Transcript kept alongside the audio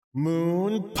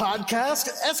Moon Podcast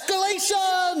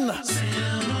Escalation!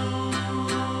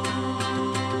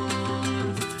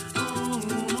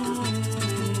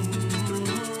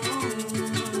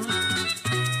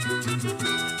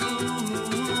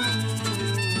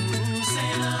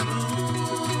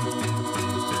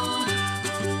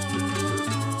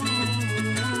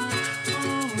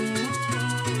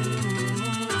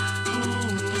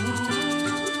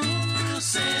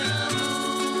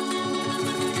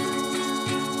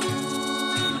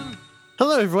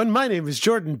 Hello, everyone. My name is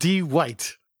Jordan D.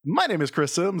 White. My name is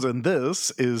Chris Sims, and this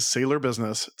is Sailor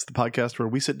Business. It's the podcast where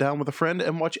we sit down with a friend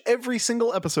and watch every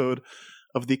single episode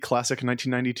of the classic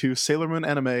 1992 Sailor Moon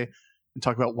anime and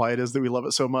talk about why it is that we love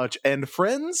it so much. And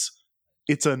friends,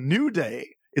 it's a new day.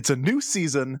 It's a new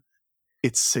season.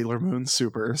 It's Sailor Moon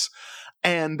Supers.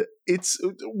 And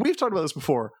we've talked about this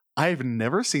before. I've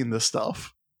never seen this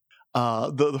stuff.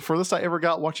 The furthest I ever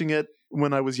got watching it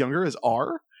when I was younger is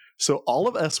R. So all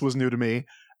of S was new to me,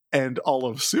 and all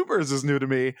of Supers is new to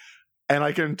me, and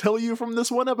I can tell you from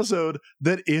this one episode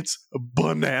that it's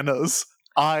bananas.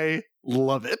 I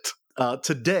love it.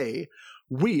 Today,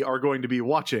 we are going to be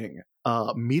watching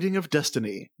Meeting of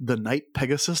Destiny, The Night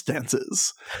Pegasus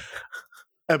Dances.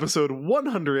 Episode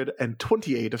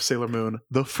 128 of Sailor Moon,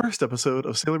 the first episode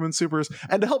of Sailor Moon Supers.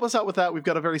 And to help us out with that, we've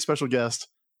got a very special guest.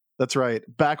 That's right,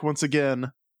 back once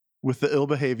again with the ill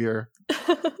behavior.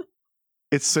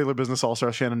 It's Sailor Business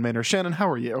All-Star Shannon Maynor. Shannon, how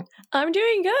are you? I'm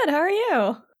doing good. How are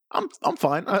you? I'm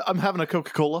fine. I'm having a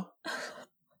Coca-Cola.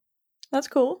 That's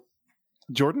cool.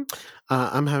 Jordan?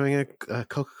 I'm having a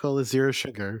Coca-Cola Zero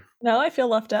Sugar. Now I feel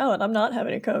left out. I'm not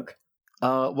having a Coke.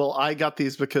 Well, I got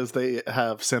these because they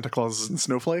have Santa Clauses and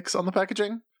snowflakes on the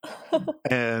packaging,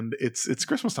 and it's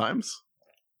Christmas times.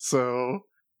 So,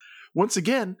 once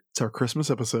again, it's our Christmas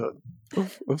episode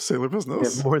of Sailor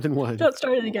Business. Yeah, more than one. Don't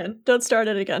start it again. Don't start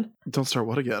it again. Don't start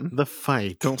what again? The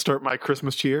fight. Don't start my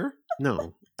Christmas cheer?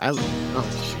 No.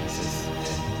 Oh, Jesus.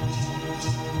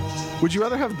 Would you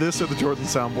rather have this or the Jordan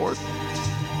soundboard?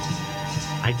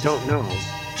 I don't know.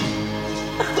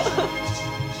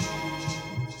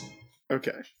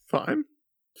 Okay, fine.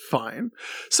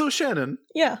 So, Shannon.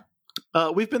 Yeah.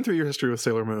 We've been through your history with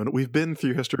Sailor Moon. We've been through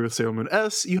your history with Sailor Moon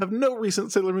S. You have no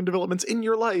recent Sailor Moon developments in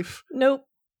your life. Nope.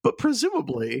 But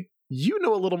presumably, you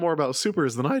know a little more about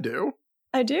Supers than I do.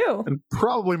 I do. And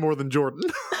probably more than Jordan.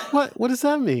 What does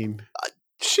that mean?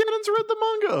 Shannon's read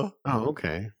the manga. Oh,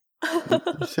 okay.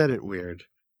 You said it weird.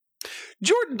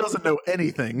 Jordan doesn't know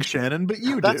anything, Shannon, but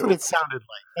you That's do. what it sounded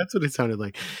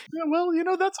like. Yeah, well,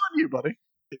 that's on you, buddy.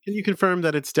 Can you confirm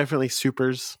that it's definitely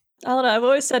Supers? I don't know. I've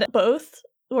always said both,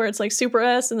 where it's like Super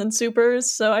S and then Supers,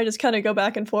 so I just kind of go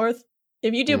back and forth.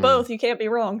 If you do both, you can't be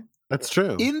wrong. That's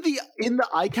true. In the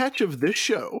eye catch of this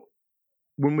show,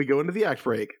 when we go into the act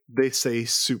break, they say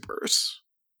Supers.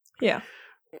 Yeah.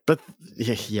 But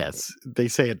yes, they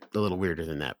say it a little weirder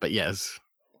than that, but yes.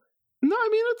 No, I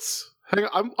mean, hang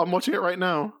on, I'm watching it right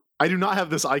now. I do not have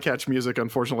this eye catch music,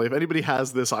 unfortunately. If anybody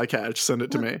has this eye catch, send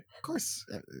it to me. Of course.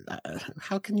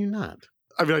 How can you not?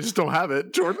 I mean, I just don't have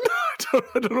it, Jordan.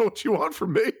 I don't know what you want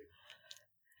from me.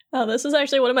 Oh, this is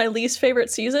actually one of my least favorite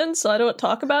seasons, so I don't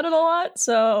talk about it a lot.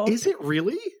 So Is it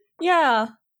really? yeah.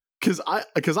 Because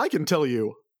I can tell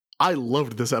you, I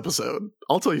loved this episode.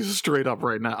 I'll tell you straight up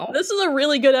right now. This is a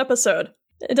really good episode.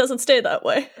 It doesn't stay that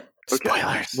way. Okay.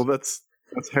 Spoilers. Well, that's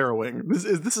harrowing. This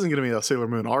isn't going to be a Sailor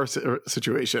Moon R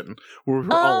situation where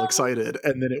we're all excited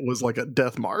and then it was like a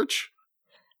death march.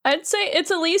 I'd say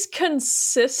it's at least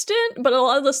consistent, but a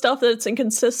lot of the stuff that it's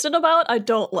inconsistent about, I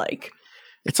don't like.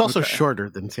 It's also Okay. shorter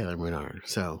than Sailor Moon R,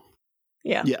 so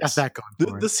Yeah. Yes. got that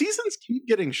going for The it. seasons keep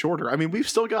getting shorter. I mean, we've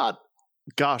still got,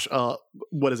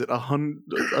 what is it,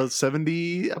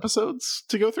 170 episodes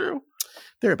to go through?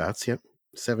 Thereabouts, yep.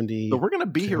 70. So we're going to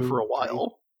be here for a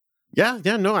while. Yeah,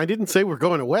 no, I didn't say we're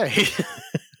going away.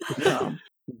 Yeah.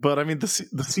 But I mean, the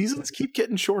seasons keep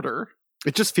getting shorter.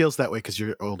 It just feels that way because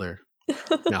you're older.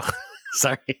 No,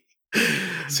 sorry.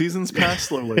 Seasons pass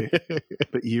slowly,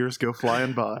 but years go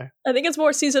flying by. I think it's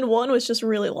more season 1 was just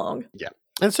really long.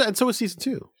 And so was season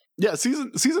 2. Yeah,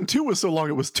 season 2 was so long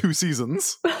it was 2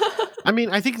 seasons. I mean,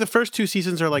 I think the first 2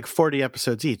 seasons are like 40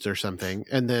 episodes each or something,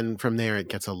 and then from there it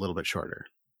gets a little bit shorter.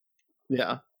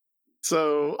 Yeah.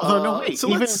 So, No, wait. so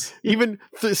even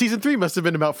season 3 must have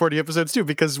been about 40 episodes too,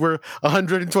 because we're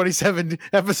 127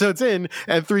 episodes in,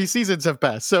 and 3 seasons have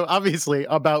passed. So obviously,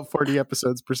 about 40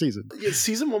 episodes per season. yeah,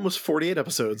 season 1 was 48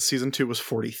 episodes. Season 2 was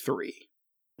 43.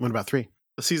 What about 3?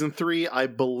 Season 3, I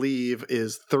believe,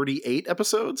 is 38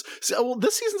 episodes. So, well,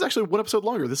 this season's actually 1 episode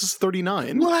longer. This is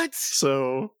 39. What?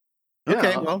 So,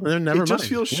 Okay, yeah. well, then never mind. It just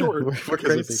feels short We're because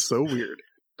crazy. it's so weird.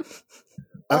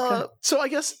 So I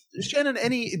guess, Shannon,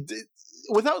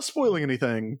 without spoiling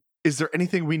anything, is there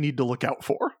anything we need to look out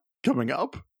for coming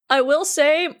up? I will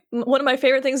say one of my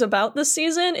favorite things about this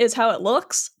season is how it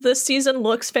looks. This season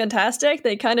looks fantastic.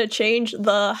 They kind of changed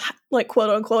the like quote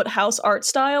unquote house art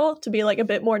style to be like a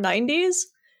bit more 90s,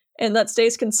 and that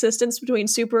stays consistent between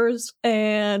supers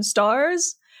and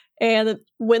stars. And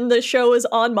when the show is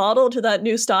on model to that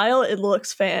new style, it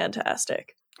looks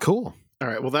fantastic. Cool. All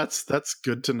right, well that's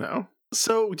good to know.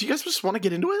 So, do you guys just want to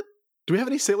get into it? Do we have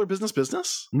any Sailor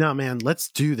business? No, man, let's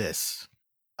do this.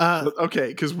 Okay,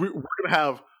 because we're gonna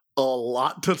have a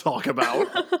lot to talk about.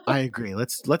 I agree.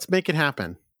 Let's make it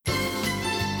happen.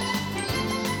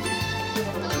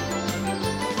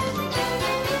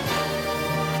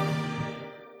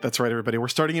 That's right, everybody. We're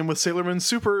starting in with Sailor Moon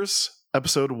Supers,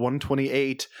 episode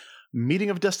 128, Meeting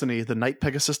of Destiny, The Night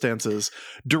Pegasus Dances,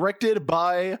 directed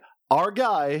by our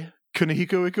guy,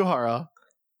 Kunihiko Ikuhara,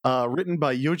 written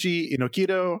by Yoji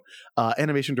Inokido,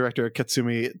 animation director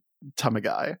Katsumi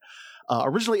Tamagai.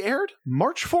 Originally aired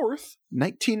March 4th,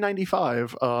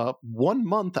 1995, 1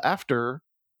 month after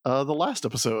the last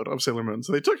episode of Sailor Moon.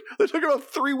 So they took about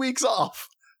 3 weeks off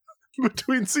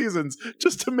between seasons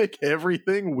just to make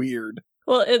everything weird.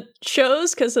 Well, it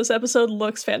shows because this episode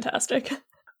looks fantastic.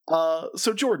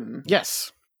 So Jordan.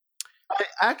 Yes. I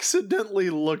accidentally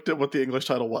looked at what the English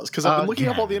title was because I've been looking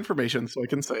up all the information so I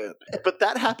can say it. But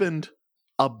that happened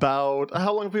about,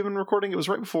 how long have we been recording? It was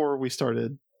right before we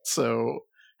started. So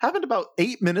happened about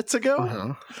 8 minutes ago.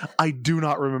 Uh-huh. I do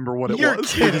not remember what it You're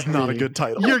was. kidding It is not a me. good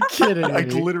title. You're kidding I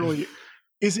me. literally,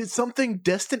 is it something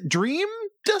Dream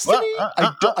Destiny? Well,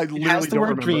 I it literally has the don't word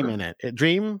remember. dream in it.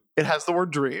 Dream? It has the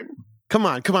word dream. Come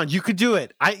on. You could do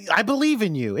it. I believe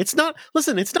in you. This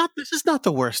is not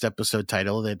the worst episode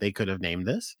title that they could have named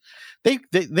this.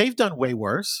 They've done way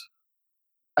worse.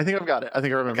 I think I've got it. I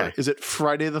think I remember. Okay. Is it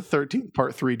Friday the 13th,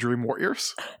 Part 3, Dream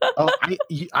Warriors? Oh,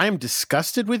 I am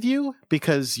disgusted with you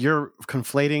because you're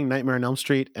conflating Nightmare on Elm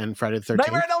Street and Friday the 13th.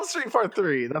 Nightmare on Elm Street, Part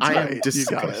 3. That's I right. am You got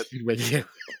disgusted it. with you.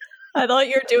 I thought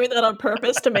you were doing that on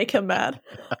purpose to make him mad.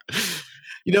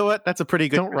 You know what? That's a pretty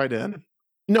good. Don't write in.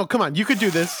 No, come on. You could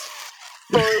do this.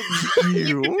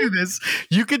 You could do this.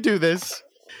 You could do this.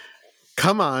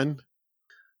 Come on.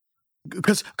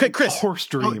 Because, okay, Chris. Horse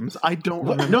dreams. I don't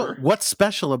remember. No, what's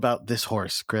special about this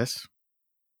horse, Chris?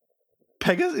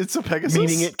 It's a Pegasus?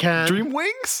 Meaning it can. Dream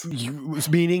wings?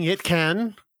 Meaning it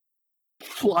can.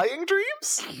 Flying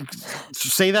dreams?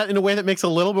 Say that in a way that makes a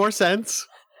little more sense.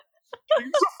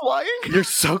 Dreams of flying? You're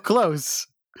so close.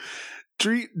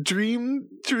 Dream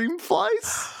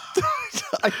flies?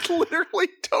 I literally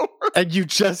don't remember. And you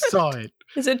just saw it.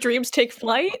 Is it Dreams Take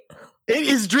Flight? It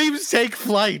is Dreams Take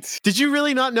Flight. Did you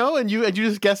really not know? And you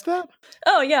just guessed that?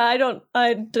 Oh yeah,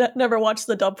 never watched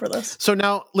the dub for this. So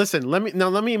now, listen. Let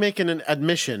me make an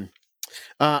admission.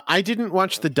 I didn't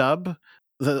watch the dub,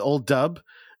 the old dub,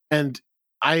 and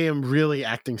I am really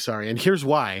acting sorry. And here's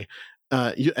why.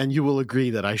 You will agree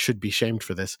that I should be shamed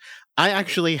for this. I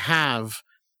actually have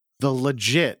the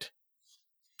legit,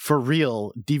 for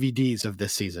real DVDs of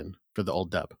this season for the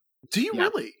old dub. Do you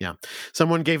really? Yeah.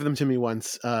 Someone gave them to me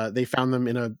once. They found them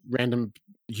in a random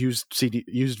used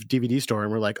DVD store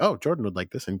and were like, "Oh, Jordan would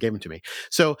like this," and gave them to me.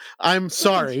 So I'm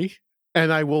sorry,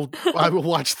 and I will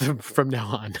watch them from now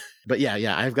on. But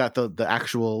yeah, I've got the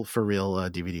actual for real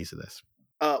DVDs of this.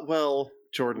 Well,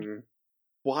 Jordan,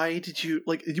 why did you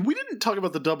we didn't talk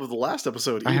about the dub of the last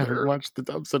episode either. I haven't watched the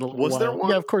dubs in a Was while. there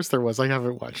one? Yeah, of course there was. I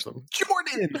haven't watched them.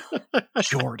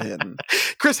 Jordan.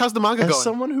 Chris, how's the manga As going?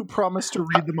 someone who promised to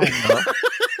read the manga,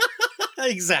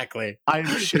 Exactly. I'm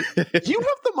sure you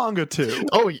have the manga too.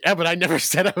 Oh yeah, but I never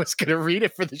said I was going to read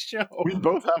it for the show. We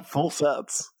both have full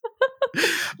sets.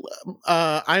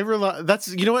 That's,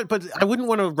 you know what, but I wouldn't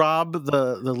want to rob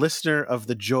the listener of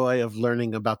the joy of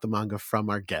learning about the manga from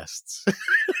our guests.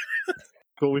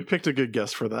 Well, we picked a good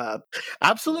guess for that.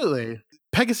 Absolutely.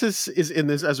 Pegasus is in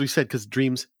this, as we said, because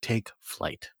dreams take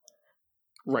flight.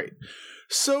 Right.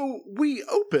 So we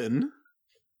open.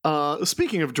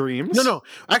 Speaking of dreams. No.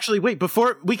 Actually, wait.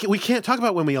 Before we can't talk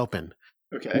about when we open.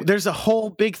 Okay. There's a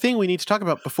whole big thing we need to talk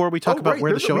about before we talk about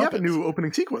where the show we opens. have a new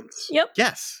opening sequence. Yep.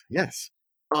 Yes.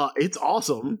 It's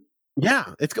awesome.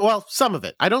 Yeah. Some of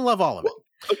it. I don't love all of it.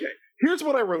 Okay. Here's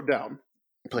what I wrote down.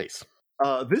 Please.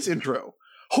 This intro.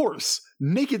 Horse,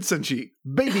 naked Senshi,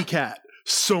 baby cat,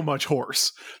 so much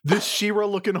horse. This She-Ra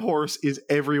looking horse is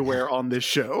everywhere on this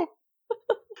show.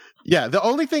 Yeah, the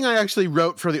only thing I actually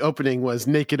wrote for the opening was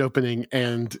naked opening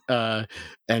and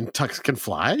Tux can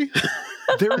fly.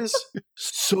 There is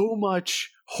so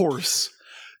much horse.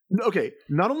 Okay,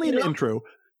 not only in the intro,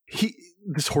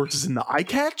 this horse is in the eye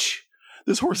catch.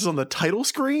 This horse is on the title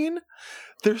screen.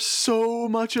 There's so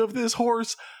much of this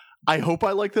horse. I hope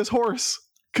I like this horse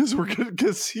because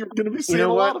you're gonna be seeing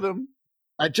a lot of them.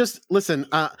 I just listen.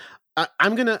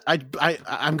 I'm gonna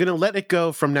let it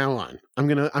go from now on. I'm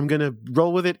gonna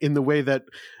roll with it in the way that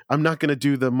I'm not gonna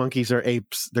do the monkeys are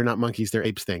apes. They're not monkeys. They're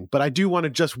apes thing. But I do want to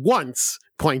just once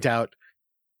point out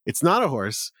it's not a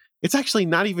horse. It's actually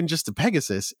not even just a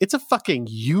Pegasus. It's a fucking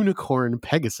unicorn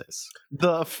Pegasus.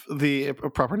 The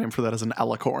proper name for that is an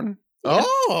alicorn.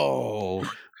 Oh,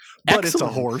 but it's a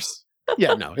horse.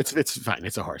 Yeah, no, it's fine.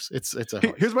 It's a horse. It's a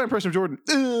horse. Here's my impression of Jordan.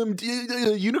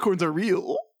 Unicorns are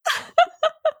real.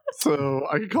 So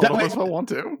I can call it if I want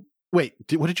to. Wait,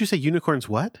 what did you say? Unicorns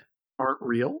what? Aren't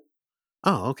real?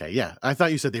 Oh, okay. Yeah. I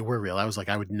thought you said they were real. I was like,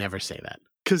 I would never say that.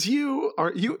 Because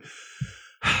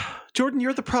Jordan,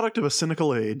 you're the product of a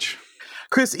cynical age.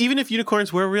 Chris, even if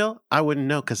unicorns were real, I wouldn't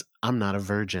know because I'm not a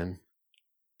virgin.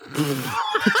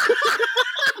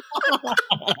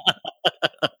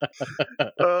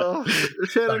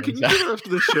 Shannon, can you do the rest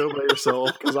of the show by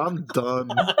yourself? Because I'm done,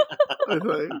 I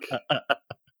think.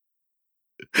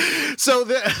 So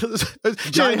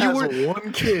Shannon, you were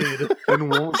one kid and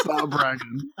won't stop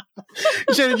bragging.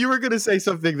 Shannon, you were going to say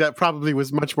something that probably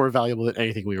was much more valuable than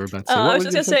anything we were about to say. I was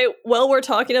just going to say, while we're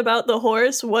talking about the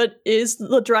horse, what is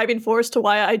the driving force to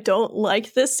why I don't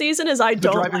like this season is the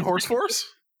driving horse force?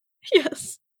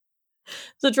 Yes.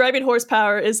 The driving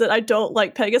horsepower is that I don't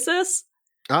like Pegasus.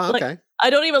 Oh, okay. Like, I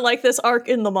don't even like this arc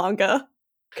in the manga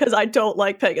because I don't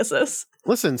like Pegasus.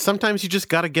 Listen, sometimes you just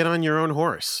got to get on your own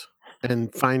horse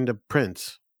and find a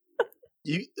prince.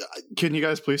 Can you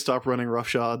guys please stop running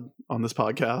roughshod on this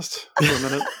podcast for a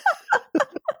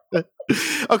minute?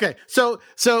 Okay, so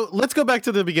let's go back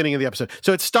to the beginning of the episode.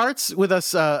 So it starts with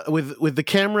us with the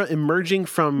camera emerging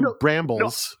from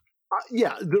brambles.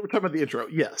 Yeah, we're talking about the intro.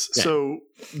 Yes. Yeah. So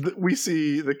we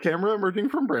see the camera emerging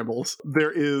from brambles.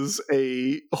 There is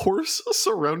a horse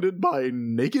surrounded by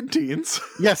naked teens.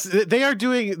 Yes, they are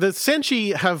doing the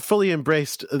Senshi have fully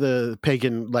embraced the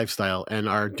pagan lifestyle and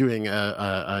are doing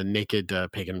a naked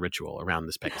pagan ritual around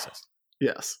this Pegasus.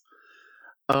 Yes.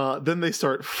 Then they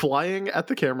start flying at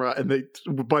the camera, and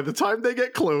by the time they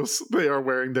get close, they are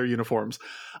wearing their uniforms.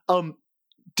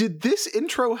 Did this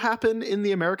intro happen in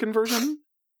the American version?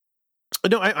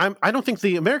 No, I don't think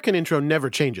the American intro never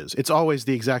changes. It's always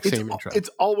the exact same intro. It's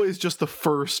always just the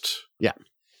first. Yeah.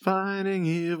 Fighting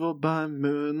evil by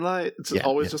moonlight. It's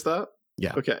always just that?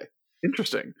 Yeah. Okay.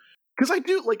 Interesting. Because I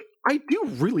do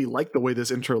really like the way this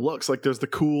intro looks. Like there's the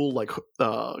cool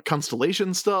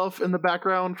constellation stuff in the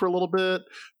background for a little bit.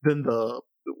 Then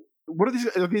what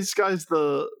are these guys?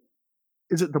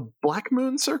 Is it the Black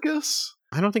Moon Circus?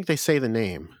 I don't think they say the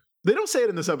name. They don't say it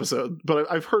in this episode,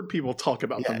 but I've heard people talk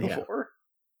about them before.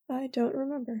 I don't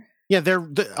remember. Yeah,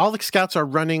 all the scouts are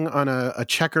running on a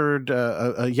checkered,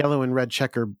 a yellow and red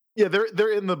checker. Yeah,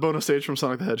 they're in the bonus stage from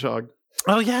Sonic the Hedgehog.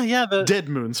 Oh yeah, the Dead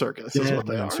Moon Circus is what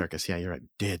they are. Circus, yeah, you're right.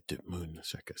 Dead Moon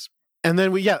Circus. And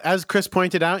then as Chris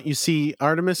pointed out, you see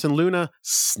Artemis and Luna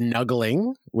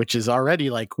snuggling, which is already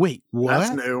like, wait, what?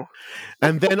 That's new.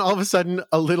 And then all of a sudden,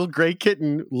 a little gray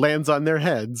kitten lands on their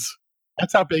heads.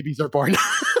 That's how babies are born.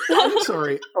 I'm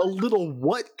sorry, a little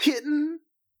what kitten?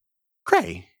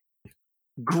 Gray.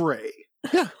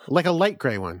 Yeah, like a light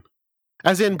gray one.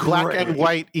 As in black and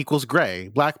white equals gray.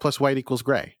 Black plus white equals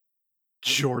gray.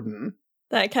 Jordan.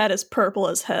 That cat is purple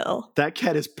as hell. That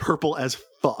cat is purple as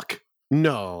fuck.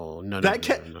 No. That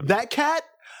cat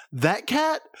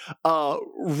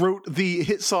wrote the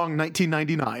hit song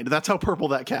 1999. That's how purple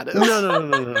that cat is.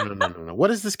 No.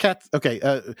 What is this cat? Okay,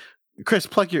 Chris,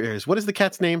 plug your ears. What is the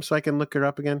cat's name so I can look her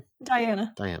up again?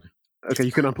 Diana. Okay,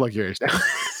 you can unplug your ears now.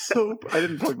 I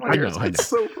didn't plug my ears. I know. It's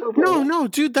so purple. No,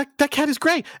 dude, that cat is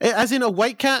gray. As in a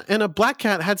white cat and a black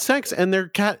cat had sex and their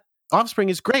cat offspring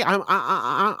is gray.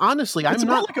 Honestly, it's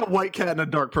more like a white cat and a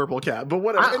dark purple cat, but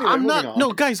whatever. Anyway, I'm not.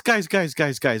 No, guys.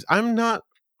 I'm not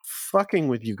fucking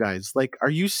with you guys. Like, are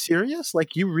you serious?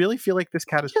 Like, you really feel like this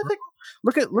cat is purple?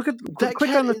 Look at that.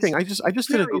 Click on the thing. I just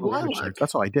did a Google image search.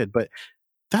 That's all I did. But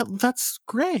that's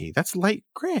gray. That's light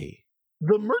gray.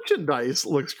 The merchandise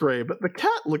looks gray, but the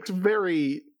cat looks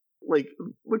very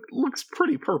looks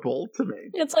pretty purple to me.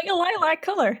 It's like a lilac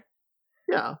color.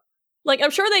 Yeah. Like,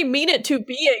 I'm sure they mean it to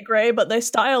be a gray, but they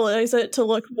stylize it to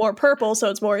look more purple,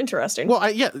 so it's more interesting. Well,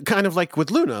 kind of like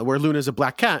with Luna, where Luna's a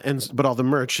black cat, but all the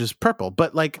merch is purple.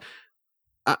 But, like,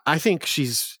 I think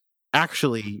she's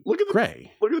actually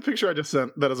gray. Look at the picture I just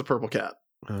sent. That is a purple cat.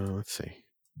 Let's see.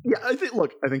 Yeah, I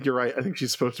think you're right. I think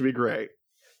she's supposed to be gray,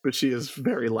 but she is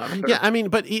very lavender. Yeah, I mean,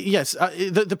 but yes,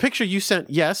 the picture you sent,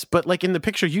 yes, but like in the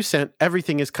picture you sent,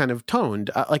 everything is kind of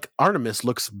toned. Like Artemis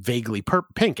looks vaguely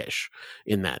pinkish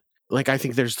in that. Like, I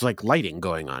think there's like lighting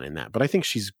going on in that, but I think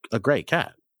she's a gray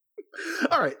cat.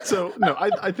 All right, so no,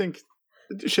 I think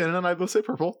Shannon and I both say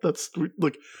purple.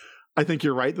 Look, I think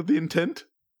you're right that the intent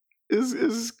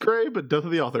is gray, but death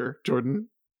of the author, Jordan.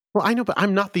 Well, I know, but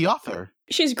I'm not the author.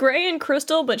 She's gray and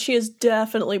crystal, but she is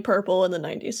definitely purple in the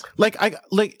 90s.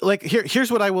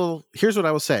 Here's what I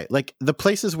will say. Like, the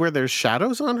places where there's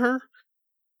shadows on her,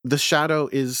 the shadow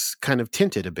is kind of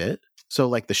tinted a bit. So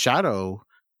like the shadow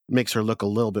makes her look a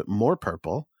little bit more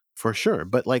purple for sure.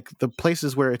 But like the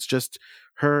places where it's just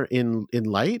her in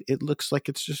light, it looks like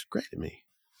it's just gray to me.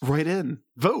 Right in.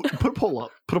 Vote. Put a poll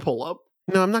up. Put a poll up.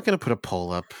 No, I'm not going to put a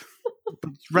poll up.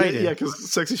 Right. Yeah,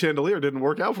 because Sexy Chandelier didn't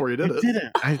work out for you, did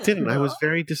it? I didn't. I was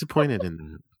very disappointed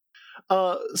in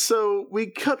that. So we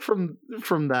cut from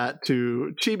that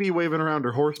to Chibi waving around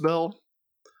her horse bell.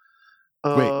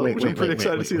 Wait, pretty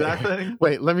excited to see that thing.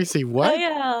 Wait, let me see. What? Oh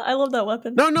yeah, I love that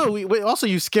weapon. No. We also,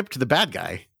 you skipped the bad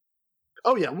guy.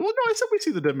 Oh yeah. Well, no, I said we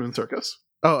see the Dead Moon Circus.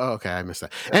 Oh, okay. I missed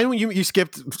that. And when you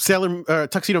skipped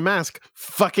Tuxedo Mask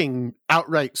fucking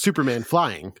outright Superman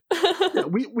flying. Yeah,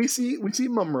 we see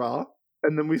Mum-Ra,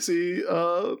 and then we see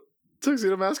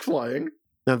Tuxedo Mask flying.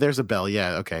 Now there's a bell.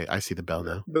 Yeah, okay. I see the bell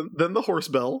now. Then the horse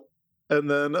bell, and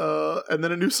then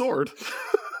a new sword.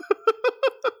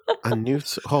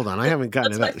 Hold on, I haven't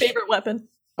gotten That's my favorite weapon.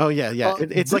 Oh yeah.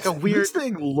 It's like a weird. This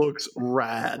thing looks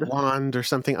rad. Wand or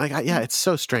something. Yeah, it's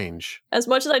so strange. As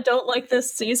much as I don't like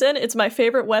this season, it's my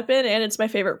favorite weapon and it's my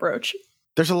favorite brooch.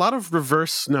 There's a lot of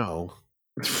reverse snow.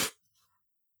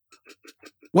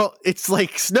 Well, it's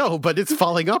like snow, but it's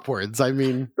falling upwards. I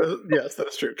mean, yes,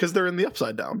 that's true because they're in the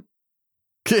upside down.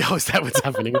 Oh, is that what's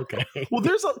happening? Okay. Well,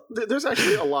 there's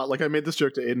actually a lot. Like I made this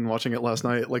joke to Aiden watching it last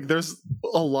night. Like there's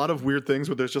a lot of weird things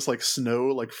where there's just like snow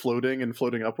like floating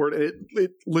upward. And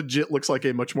it legit looks like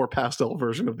a much more pastel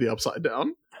version of the upside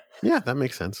down. Yeah, that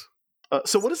makes sense.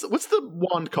 So what's the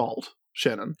wand called,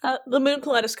 Shannon? The Moon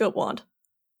Kaleidoscope Wand.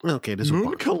 Okay, this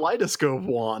Moon Kaleidoscope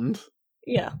Wand.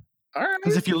 Yeah. All right.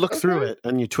 Because if you look through it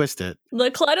and you twist it,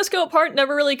 the kaleidoscope part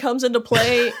never really comes into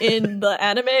play in the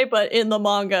anime, but in the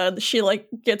manga, she like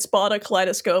gets bought a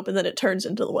kaleidoscope and then it turns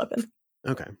into the weapon.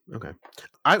 Okay.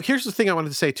 Here's the thing I wanted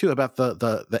to say too about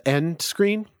the end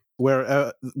screen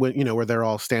where where they're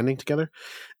all standing together.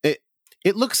 It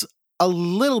looks a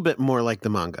little bit more like the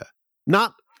manga,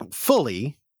 not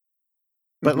fully,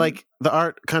 but like the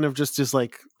art kind of just is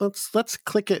like let's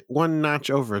click it one notch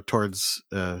over towards.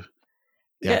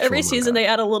 Every season they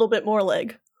add a little bit more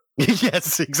leg.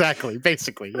 Yes, exactly.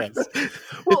 Basically, yes.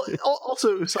 Well,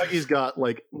 also Usagi's got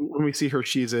like when we see her,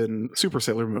 she's in Super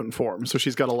Sailor Moon form, so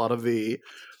she's got a lot of the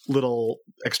little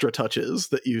extra touches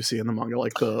that you see in the manga,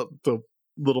 like the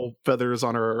little feathers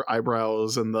on her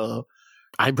eyebrows and the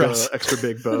eyebrows, the extra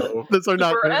big bow. Those are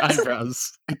not her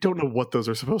eyebrows. I don't know what those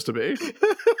are supposed to be.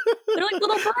 They're like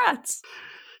little barrettes.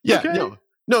 Yeah, okay.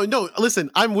 No, listen,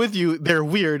 I'm with you. They're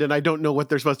weird and I don't know what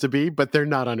they're supposed to be, but they're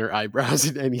not on her eyebrows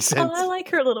in any sense. Oh, I like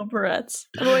her little barrettes.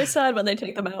 I'm always sad when they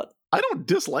take them out. I don't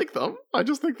dislike them. I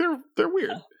just think they're weird.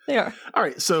 Yeah, they are. All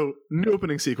right, so new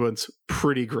opening sequence,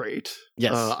 pretty great.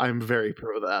 Yes. I'm very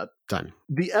pro that. Done.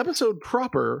 The episode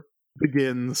proper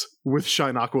begins with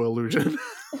Shine Aqua Illusion.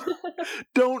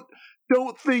 Don't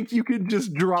think you can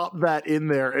just drop that in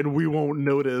there and we won't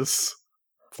notice.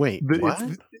 Wait, what?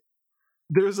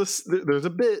 There's a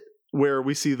bit where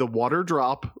we see the water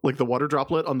drop, like the water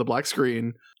droplet on the black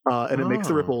screen, and it makes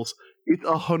the ripples. It's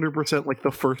 100% like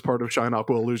the first part of Shine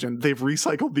Aqua Illusion. They've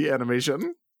recycled the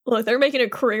animation. Look, they're making a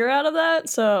career out of that,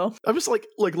 so I'm just like,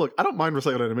 look, I don't mind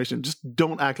recycled animation. Just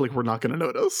don't act like we're not going to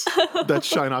notice. That's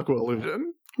Shine Aqua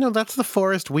Illusion. No, that's the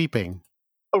forest weeping.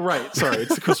 Oh, right. Sorry,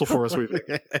 it's the Crystal Forest weeping.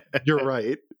 You're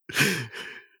right.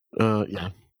 Yeah.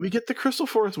 We get the Crystal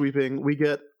Forest weeping. We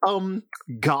get,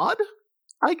 God?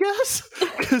 I guess,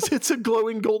 because it's a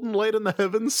glowing golden light in the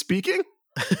heavens speaking.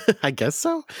 I guess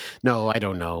so. No, I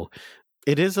don't know.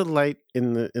 It is a light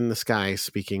in the sky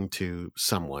speaking to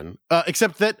someone.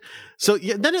 Except that,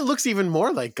 then it looks even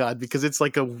more like God because it's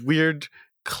like a weird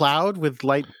cloud with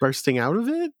light bursting out of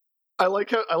it. I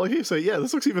like how you say, yeah,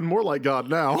 this looks even more like God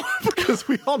now because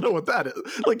we all know what that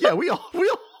is. Like, yeah, we all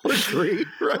agree,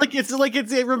 right?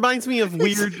 It reminds me of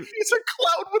weird. It's a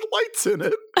cloud with lights in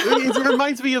it. It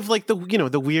reminds me of like the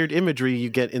weird imagery you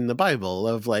get in the Bible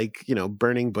of like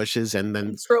burning bushes and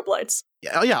then strobe lights.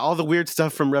 Yeah, all the weird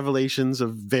stuff from Revelations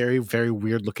of very, very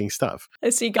weird looking stuff. I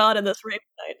see God in this raven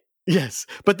night. Yes,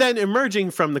 but then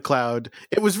emerging from the cloud,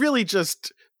 it was really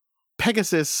just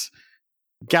Pegasus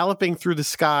galloping through the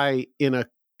sky in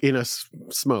a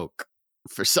smoke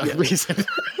for some reason.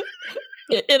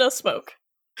 In a smoke.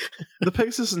 The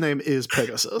Pegasus' name is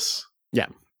Pegasus. Yeah.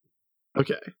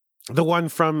 Okay. The one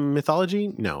from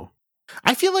Mythology? No.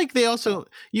 I feel like they also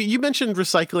you mentioned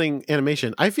recycling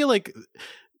animation. I feel like,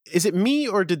 is it me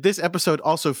or did this episode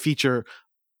also feature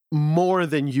more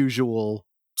than usual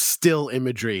still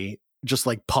imagery, just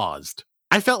like paused?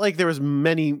 I felt like there was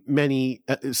many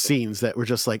scenes that were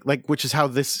just like which is how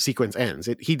this sequence ends.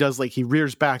 He does like he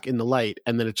rears back in the light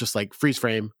and then it's just like freeze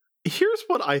frame. Here's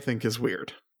what I think is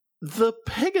weird. The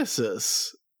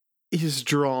Pegasus is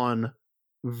drawn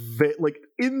like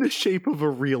in the shape of a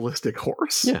realistic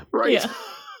horse. Yeah. Right? Yeah.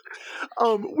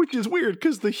 Which is weird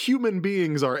because the human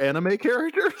beings are anime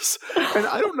characters. And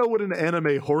I don't know what an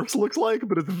anime horse looks like,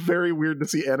 but it's very weird to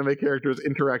see anime characters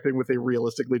interacting with a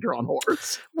realistically drawn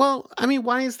horse. Well, I mean,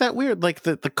 why is that weird? Like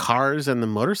the cars and the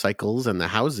motorcycles and the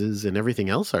houses and everything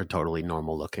else are totally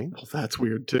normal looking. Well, that's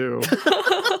weird too.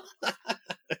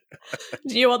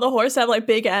 Do you want the horse to have like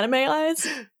big anime eyes?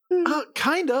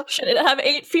 Kinda. Should it have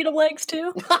 8 feet of legs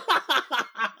too?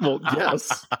 Well,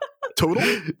 yes.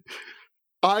 Totally.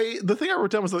 The thing I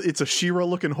wrote down was that it's a She-Ra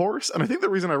looking horse, and I think the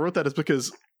reason I wrote that is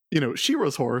because,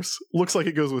 She-Ra's horse looks like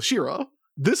it goes with She-Ra.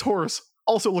 This horse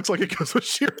also looks like it goes with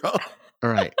She-Ra. All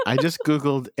right. I just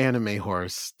Googled anime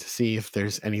horse to see if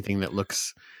there's anything that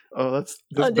looks. Oh, that's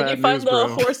Did bad you find news, the bro.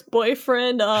 horse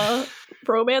boyfriend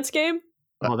romance game?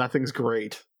 Oh, that thing's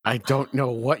great. I don't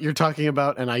know what you're talking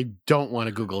about, and I don't want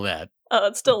to Google that. Oh,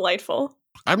 it's delightful.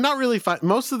 I'm not really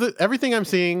most of everything I'm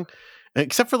seeing,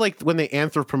 except for like when they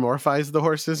anthropomorphize the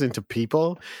horses into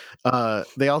people,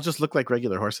 they all just look like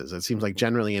regular horses. It seems like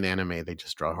generally in anime they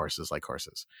just draw horses like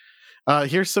horses.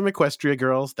 Here's some Equestria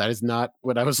girls. That is not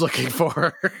what I was looking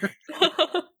for.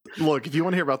 Look, if you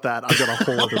want to hear about that, I've got a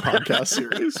whole other podcast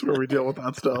series where we deal with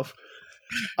that stuff.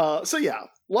 So yeah,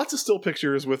 lots of still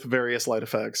pictures with various light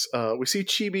effects. We see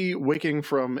Chibi waking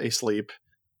from a sleep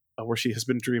where she has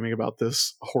been dreaming about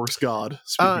this horse god.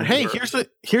 Hey,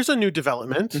 here's a new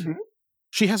development. Mhm.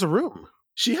 She has a room.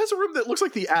 She has a room that looks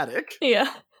like the attic.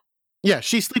 Yeah. Yeah,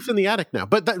 she sleeps in the attic now,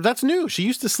 but that's new. She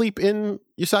used to sleep in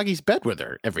Usagi's bed with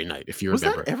her every night, if you Was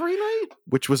remember, that every night?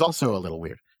 which was also a little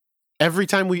weird. Every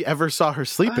time we ever saw her I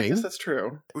sleeping, guess that's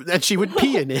true. and she would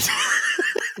pee in it.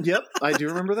 Yep, I do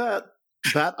remember that.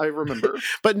 That I remember.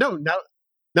 But no,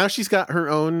 now she's got her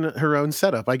own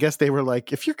setup. I guess they were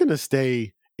like, if you're gonna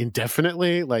stay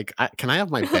indefinitely, like, can I have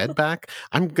my bed back?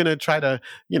 I'm gonna try to,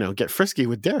 get frisky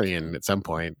with Darian at some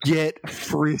point. Get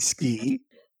frisky.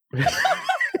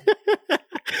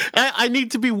 I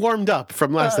need to be warmed up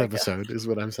from last Oh, episode, is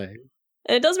what I'm saying.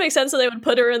 And it does make sense that they would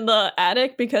put her in the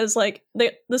attic because, like,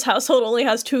 this household only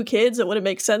has 2 kids. It wouldn't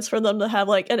make sense for them to have,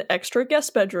 like, an extra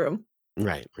guest bedroom.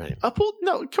 Right. Well,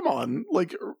 no, come on.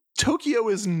 Like, Tokyo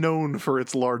is known for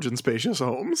its large and spacious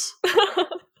homes.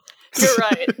 You're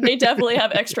right. They definitely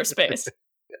have extra space.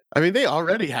 I mean, they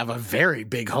already have a very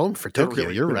big home for Tokyo.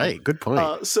 really You're do. right. Good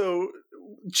point. So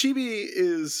Chibi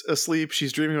is asleep.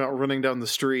 She's dreaming about running down the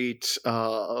street.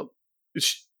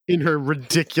 In her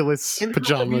ridiculous In her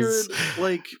pajamas. weird,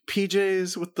 like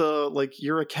PJs with the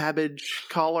you're a cabbage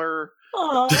collar.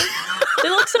 Aw. They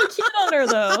look so cute on her,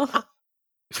 though.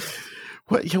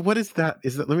 What? Yeah. What is that?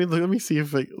 Is that? Let me see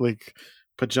if like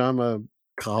pajama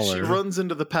collar. She runs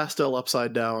into the pastel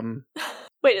upside down.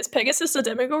 Wait, is Pegasus a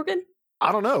Demogorgon?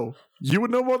 I don't know. You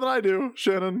would know more than I do,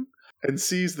 Shannon. And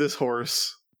sees this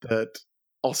horse that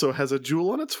also has a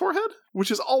jewel on its forehead,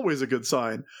 which is always a good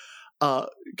sign.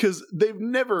 Because they've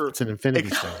never... It's an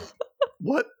infinity stone.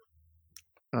 What?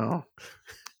 Oh,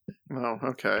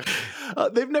 okay.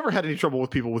 They've never had any trouble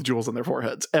with people with jewels on their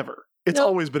foreheads, ever. It's Nope.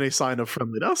 always been a sign of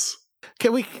friendliness.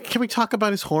 Can we talk about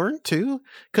his horn too?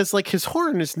 Because like his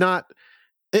horn is not.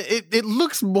 It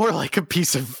looks more like a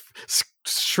piece of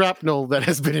shrapnel that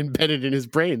has been embedded in his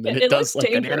brain than It it does looks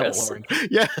like an animal dangerous. horn.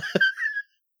 Yeah,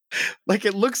 like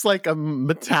it looks like a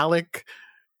metallic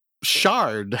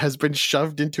shard has been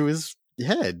shoved into his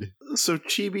head. So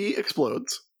Chibi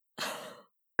explodes.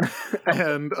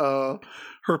 And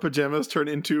her pajamas turn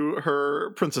into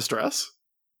her princess dress.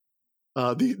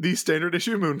 The standard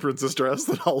issue Moon Princess dress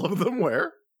that all of them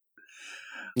wear.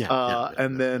 Yeah,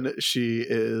 And then she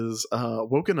is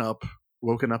woken up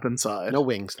inside. no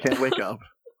wings. Can't wake up.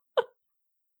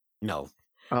 No.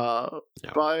 By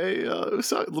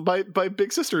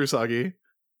Big Sister Usagi.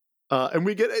 And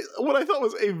we get what I thought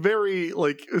was a very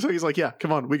Usagi's like, yeah,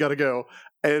 come on, we gotta go,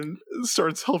 and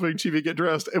starts helping Chibi get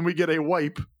dressed, and we get a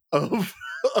wipe of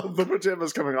the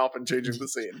pajamas coming off and changing the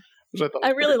scene, which I thought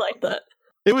I was really pretty like that.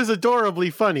 It was adorably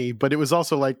funny, but it was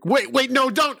also like, wait, no,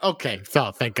 don't. Okay,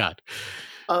 so thank God.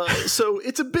 So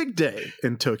it's a big day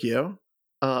in Tokyo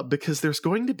because there's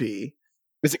going to be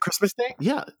Is it Christmas Day?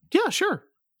 yeah, sure.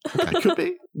 It could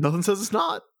be. Nothing says it's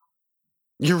not.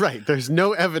 You're right. There's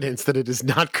no evidence that it is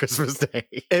not Christmas Day.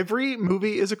 Every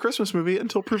movie is a Christmas movie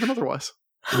until proven otherwise.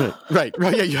 Right.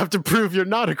 Yeah, you have to prove you're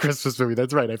not a Christmas movie.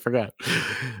 That's right. I forgot.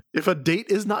 If a date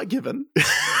is not given,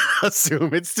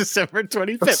 assume it's December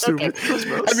 25th. assume Okay. it's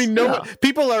Christmas. I mean,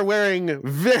 people are wearing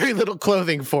very little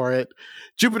clothing for it.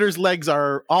 Jupiter's legs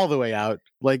are all the way out,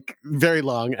 like very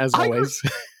long, as always.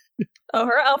 Oh,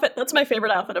 her outfit. That's my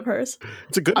favorite outfit of hers.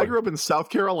 It's a good I one. grew up in South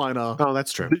Carolina. Oh,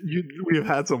 that's true. We have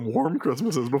had some warm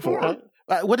Christmases before.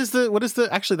 What is the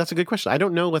actually, that's a good question. I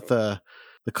don't know what the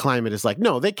climate is like.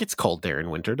 No, it gets cold there in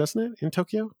winter, doesn't it, in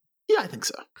Tokyo? Yeah, I think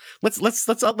so.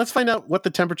 Let's find out what the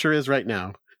temperature is right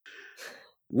now.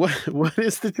 What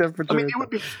is the temperature? I mean,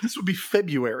 this would be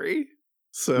February.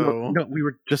 So no, we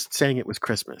were just saying it was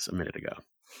Christmas a minute ago.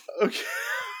 okay.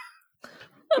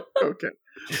 Okay.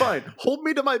 Fine. Hold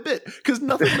me to my bit, because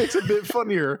nothing makes a bit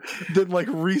funnier than like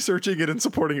researching it and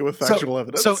supporting it with factual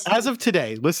evidence. So as of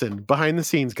today, listen, behind the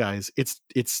scenes, guys, it's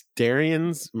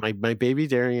Darian's, my baby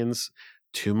Darian's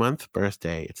 2-month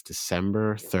birthday. It's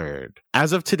December 3rd.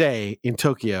 As of today in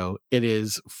Tokyo, it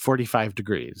is 45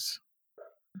 degrees.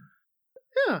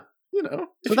 Yeah, you know,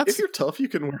 So if you're tough, you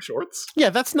can wear shorts.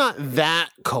 Yeah, that's not that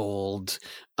cold.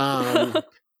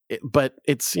 But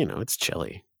it's, it's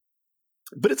chilly.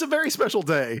 But it's a very special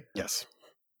day, Yes.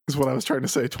 is what I was trying to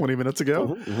say 20 minutes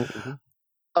ago.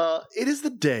 It is the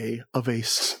day of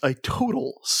a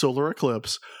total solar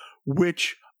eclipse,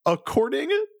 which, according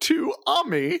to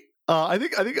Ami, I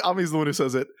think Ami's the one who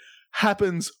says it,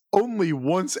 happens only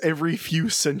once every few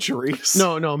centuries.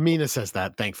 No, Mina says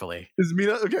that, thankfully. Is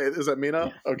Mina okay? Is that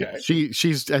Mina? Yeah. Okay.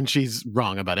 She's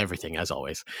wrong about everything, as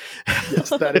always. Yes,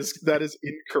 that is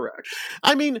incorrect.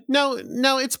 I mean, no,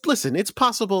 it's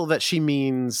possible that she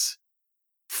means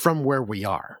from where we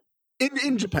are.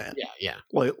 In Japan. Yeah.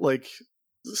 Like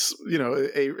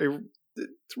a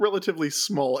relatively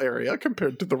small area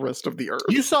compared to the rest of the earth.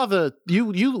 You saw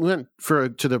you went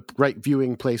to the right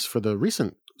viewing place for the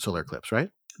recent solar eclipse, right?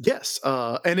 Yes.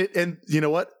 And you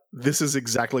know what? This is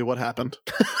exactly what happened.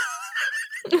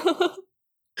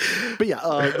 But yeah,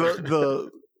 the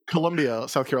Columbia,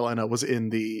 South Carolina was in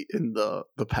the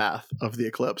path of the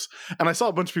eclipse, and I saw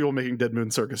a bunch of people making Dead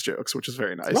Moon Circus jokes, which is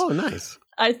very nice. Oh, nice.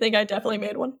 I think I definitely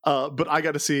made one. But I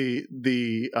got to see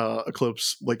the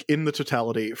eclipse like in the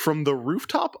totality from the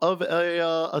rooftop of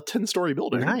a 10-story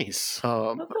building. Nice.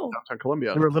 Cool. Downtown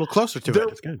Columbia. We're a little closer to it.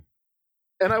 It's good.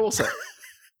 And I will say,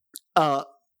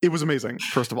 it was amazing.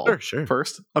 First of all, Sure.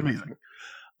 First, amazing.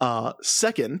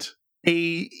 Second, a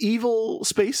evil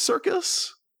space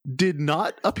circus did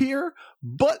not appear,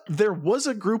 but there was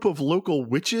a group of local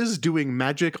witches doing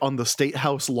magic on the State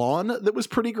House lawn that was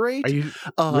pretty great. Are you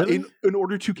really? in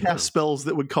order to cast spells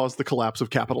that would cause the collapse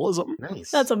of capitalism. Nice?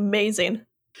 That's amazing.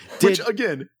 Which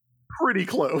again, pretty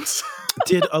close.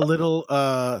 Did a little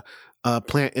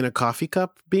plant in a coffee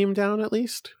cup beam down at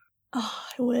least? Oh,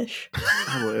 I wish.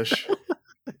 I wish.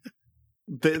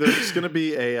 There's going to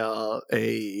be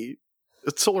a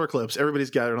solar eclipse. Everybody's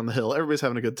gathered on the hill. Everybody's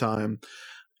having a good time.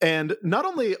 And not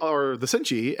only are the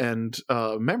Senshi and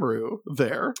Mamoru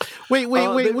there. Wait.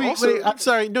 also- I'm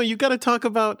sorry. No, you got to talk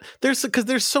about because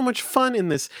there's so much fun in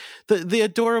this. The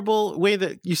adorable way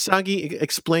that Usagi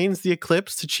explains the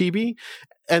eclipse to Chibi,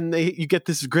 and you get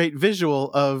this great visual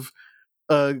of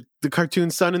the cartoon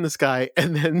sun in the sky,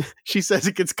 and then she says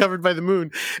it gets covered by the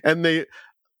moon, and they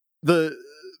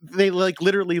like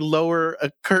literally lower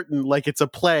a curtain like it's a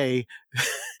play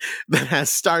that has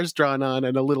stars drawn on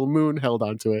and a little moon held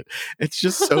onto it. It's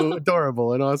just so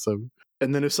adorable and awesome.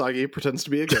 And then Usagi pretends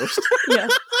to be a ghost Yeah.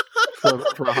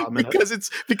 for a hot minute.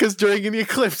 Because during the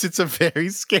eclipse, it's a very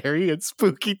scary and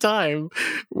spooky time.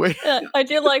 Yeah, I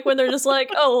do like when they're just like,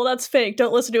 oh, well, that's fake.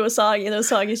 Don't listen to Usagi. And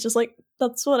Usagi's just like,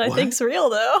 that's what I What? think's real,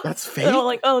 though. That's And fake? they're all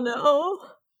like, oh, no.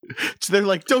 So they're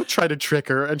like, don't try to trick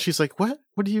her. And she's like, what?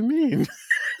 What do you mean?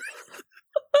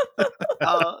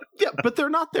 Yeah, but they're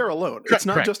not there alone. It's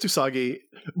not Correct. just Usagi.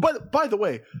 But by the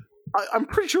way, I'm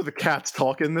pretty sure the cats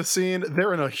talk in this scene.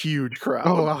 They're in a huge crowd.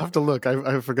 Oh, I'll have to look.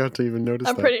 I forgot to even notice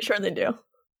I'm that. pretty sure they do.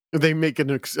 They make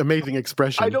an amazing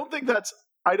expression. I don't think that's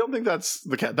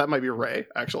the cat. That might be Ray,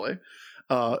 actually.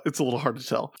 It's a little hard to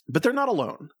tell. But they're not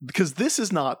alone, because this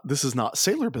is not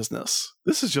sailor business.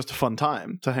 This is just a fun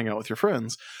time to hang out with your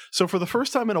friends. So for the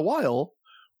first time in a while,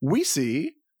 we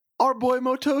see our boy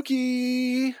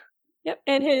Motoki. Yep.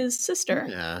 And his sister.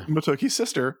 Yeah. Motoki's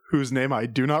sister, whose name I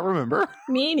do not remember.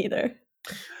 Me neither.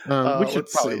 We should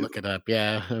let's probably see. look it up.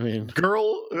 Yeah. I mean,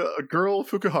 Girl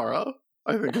Fukuhara,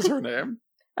 I think is her name.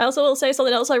 I also will say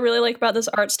something else I really like about this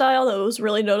art style that was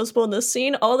really noticeable in this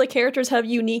scene. All the characters have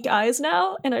unique eyes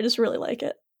now, and I just really like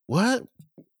it. what?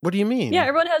 What do you mean? Yeah,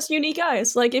 everyone has unique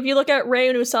eyes. Like, if you look at Rei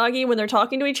and Usagi when they're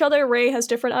talking to each other, Rei has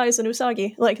different eyes than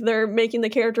Usagi. Like, they're making the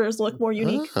characters look more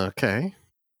unique. Okay.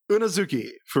 Unazuki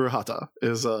Furuhata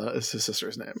is his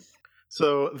sister's name.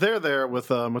 So they're there with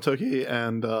Motoki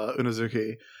and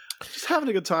Unazuki, just having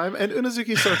a good time. And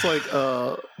Unazuki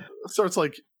starts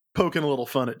poking a little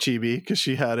fun at Chibi because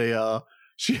she had a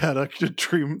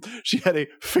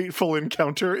fateful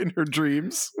encounter in her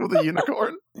dreams with a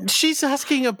unicorn. She's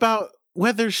asking about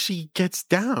whether she gets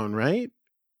down, right?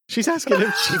 She's asking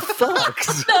if she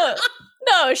fucks.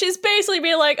 No, she's basically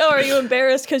being like, oh, are you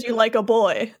embarrassed because you like a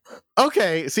boy?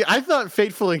 Okay, see, I thought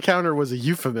fateful encounter was a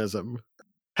euphemism.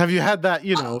 Have you had that,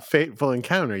 fateful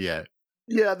encounter yet?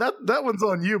 Yeah, that one's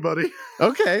on you, buddy.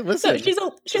 Okay, listen.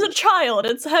 No, she's a child.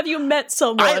 It's have you met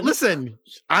someone? Listen,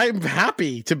 I'm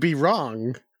happy to be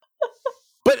wrong.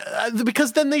 But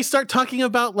because then they start talking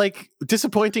about, like,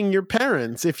 disappointing your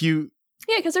parents if you...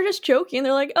 Yeah, because they're just joking.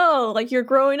 They're like, oh, like, you're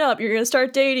growing up. You're going to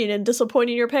start dating and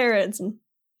disappointing your parents. And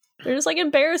they're just, like,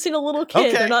 embarrassing a little kid.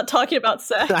 Okay. They're not talking about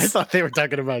sex. I thought they were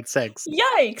talking about sex.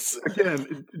 Yikes.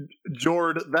 Again,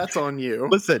 Jord, that's on you.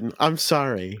 Listen, I'm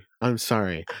sorry.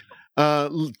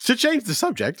 To change the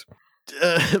subject,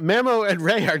 Mamo and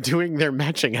Rei are doing their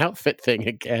matching outfit thing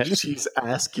again. She's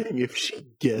asking if she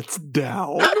gets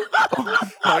down.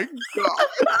 Oh my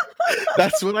god.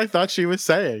 That's what I thought she was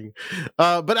saying.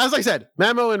 But as I said,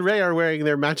 Mamo and Rei are wearing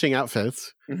their matching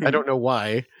outfits. Mm-hmm. I don't know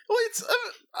why. Well, it's,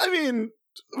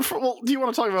 do you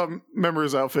want to talk about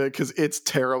Memory's outfit? Because it's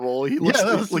terrible. He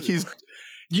looks like he's...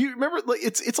 Do you remember, like,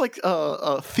 it's like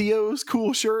Theo's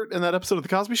cool shirt in that episode of The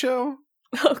Cosby Show?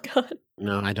 Oh, God.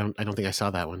 No, I don't think I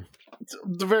saw that one. It's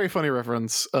a very funny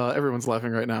reference. Everyone's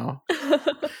laughing right now.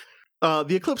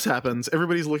 The eclipse happens.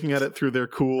 Everybody's looking at it through their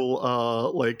cool,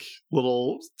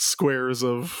 little squares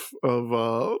of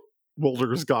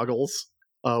Wolder's goggles,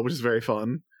 which is very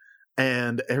fun.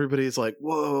 And everybody's like,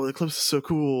 "Whoa, the eclipse is so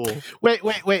cool!" Wait,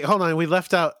 hold on. We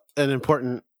left out an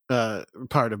important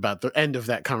part about the end of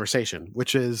that conversation,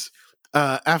 which is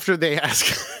after they ask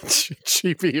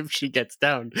Chibi if she gets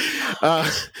down,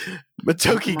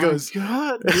 Motoki goes,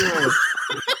 "God, yes."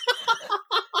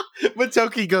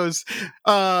 Motoki goes,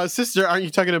 sister, aren't you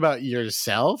talking about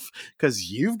yourself?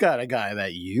 Because you've got a guy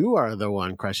that you are the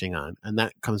one crushing on. And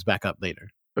that comes back up later.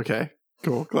 Okay,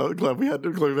 cool. Glad we had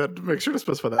to make sure to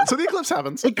specify that. So the eclipse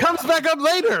happens. It comes back up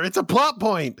later. It's a plot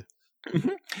point. Mm-hmm.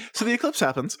 So the eclipse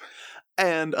happens,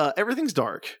 and everything's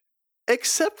dark,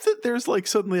 except that there's like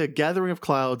suddenly a gathering of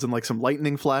clouds and like some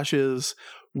lightning flashes,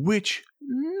 which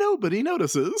nobody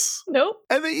notices. Nope.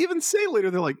 And they even say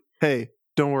later, they're like, "Hey,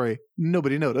 don't worry,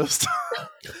 nobody noticed."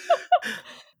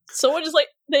 Someone just, like,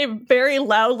 they very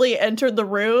loudly entered the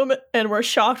room and were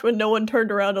shocked when no one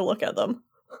turned around to look at them.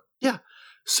 Yeah.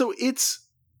 So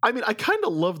I kind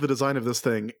of love the design of this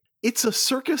thing. It's a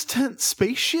circus tent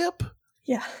spaceship.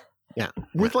 Yeah. Yeah.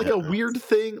 With like a weird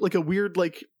thing, like a weird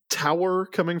like tower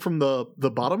coming from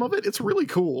the bottom of it. It's really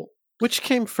cool. Which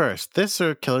came first, this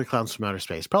or Killer Clowns from Outer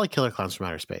Space? Probably Killer Clowns from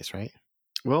Outer Space, right?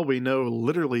 Well, we know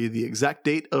literally the exact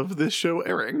date of this show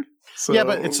airing. So... Yeah,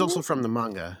 but it's also from the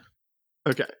manga.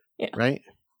 Okay. Yeah. Right?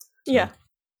 Yeah.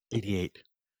 88.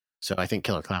 So I think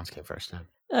Killer Clowns came first then.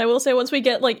 I will say, once we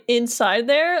get, like, inside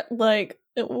there, like,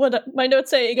 what my notes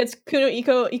say, it gets Kuno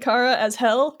Iko Ikara as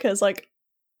hell, because, like,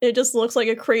 it just looks like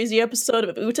a crazy episode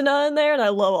of Utena in there, and I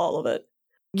love all of it.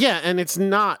 Yeah, and it's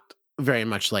not very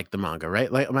much like the manga,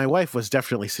 right? Like, my wife was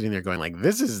definitely sitting there going, like,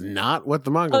 this is not what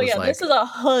the manga was like. Oh, yeah, this is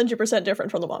 100%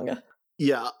 different from the manga.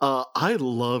 Yeah, I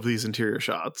love these interior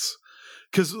shots.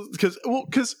 Because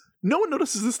no one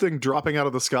notices this thing dropping out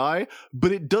of the sky,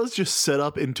 but it does just set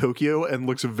up in Tokyo and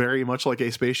looks very much like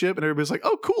a spaceship, and everybody's like,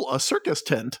 "Oh, cool, a circus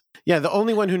tent." Yeah, the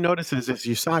only one who notices is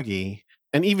Usagi,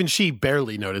 and even she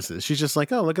barely notices. She's just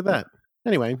like, "Oh, look at that."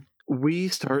 Anyway, we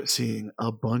start seeing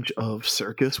a bunch of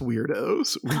circus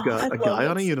weirdos. We've got a guy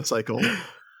on a unicycle.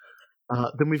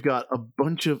 Then we've got a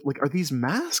bunch of, like, are these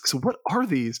masks? What are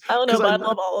these? I don't know, but I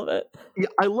love all of it. Yeah,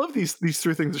 I love these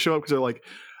three things that show up because they're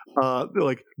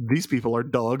like, these people are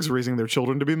dogs raising their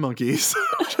children to be monkeys,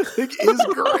 which I think is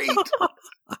great.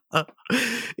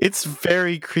 It's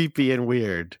very creepy and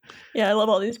weird. Yeah, I love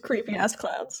all these creepy ass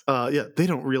clowns. Yeah, they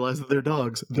don't realize that they're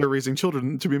dogs. They're raising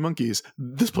children to be monkeys.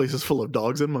 This place is full of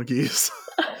dogs and monkeys.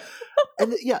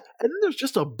 And then there's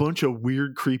just a bunch of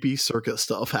weird, creepy circus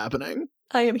stuff happening.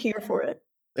 I am here for it.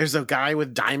 There's a guy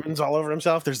with diamonds all over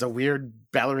himself. There's a weird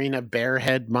ballerina bear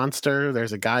head monster.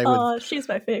 There's a guy with she's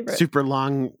my favorite. super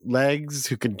long legs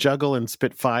who can juggle and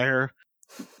spit fire.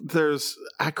 There's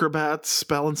acrobats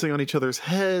balancing on each other's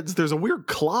heads. There's a weird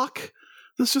clock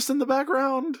that's just in the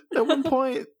background at one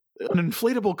point. An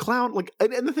inflatable clown. Like,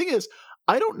 and the thing is,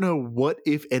 I don't know what,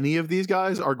 if any of these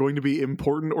guys are going to be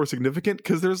important or significant,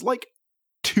 because there's like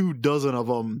 24 of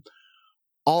them,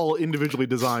 all individually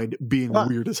designed, being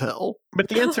weird as hell. But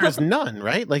the answer is none,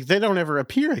 right? Like, they don't ever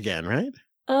appear again, right?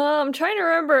 I'm trying to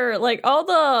remember, like, all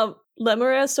the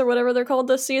Lemurists or whatever they're called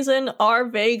this season are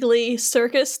vaguely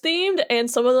circus themed,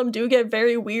 and some of them do get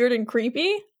very weird and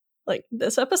creepy, like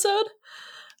this episode.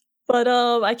 But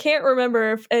I can't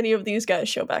remember if any of these guys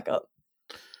show back up.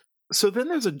 So then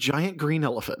there's a giant green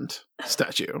elephant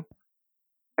statue.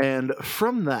 And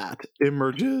from that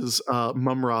emerges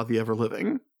Mum-Ra the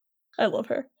Ever-Living. I love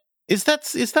her. Is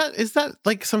that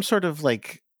like some sort of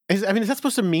like? Is that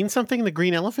supposed to mean something? The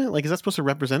green elephant, like, is that supposed to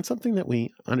represent something that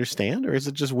we understand, or is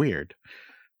it just weird?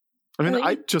 I mean,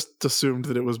 I just assumed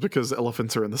that it was because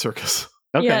elephants are in the circus.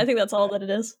 Okay. Yeah, I think that's all that it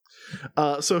is.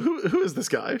 So who is this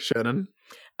guy, Shannon?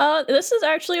 This is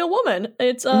actually a woman.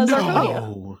 It's Zarconia.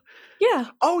 No. Yeah.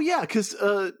 Oh yeah, because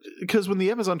when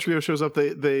the Amazon trio shows up,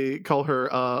 they call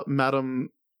her Madam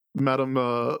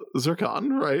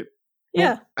Zircon, right?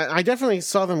 Yeah. Well, I definitely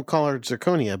saw them call her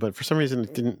Zirconia, but for some reason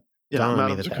it didn't dawn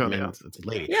on me that means it's a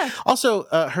lady. Yeah. Also,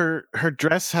 her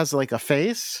dress has like a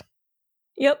face.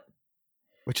 Yep.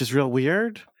 Which is real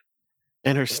weird.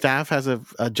 And her staff has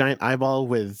a giant eyeball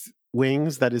with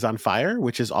wings that is on fire,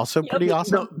 which is also pretty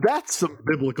awesome. No, that's some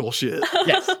biblical shit.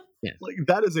 Yes. Like,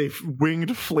 that is a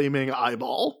winged flaming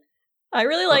eyeball. I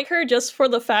really like her just for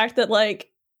the fact that,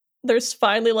 like, there's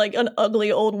finally, like, an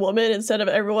ugly old woman instead of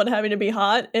everyone having to be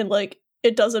hot, and, like,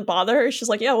 it doesn't bother her. She's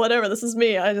like, yeah, whatever, this is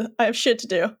me. I have shit to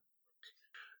do.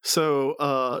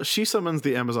 So she summons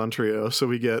the Amazon trio, so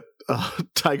we get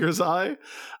Tiger's Eye,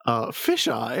 Fish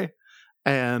Eye,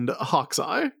 and Hawk's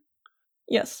Eye.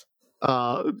 Yes.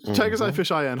 Tiger's Eye,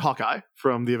 Fish Eye, and Hawkeye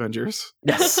from the Avengers.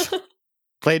 Yes.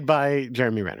 Played by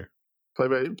Jeremy Renner.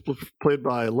 Played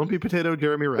by Lumpy Potato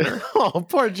Jeremy Renner. Oh,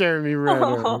 poor Jeremy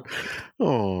Renner.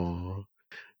 Oh.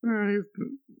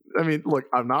 I mean, look,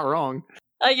 I'm not wrong.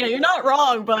 Yeah, you're not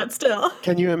wrong, but still.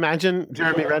 Can you imagine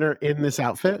Jeremy Renner in this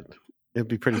outfit? It'd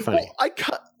be pretty funny.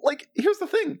 Well, here's the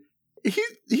thing.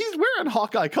 He's wearing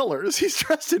Hawkeye colors. He's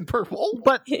dressed in purple.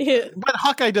 But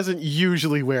Hawkeye doesn't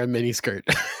usually wear a miniskirt.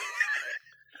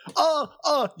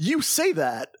 You say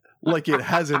that like it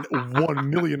hasn't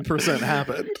 1,000,000%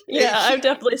 happened. Yeah, I've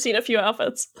definitely seen a few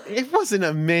outfits. It wasn't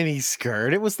a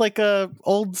miniskirt. It was like a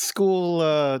old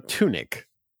school tunic.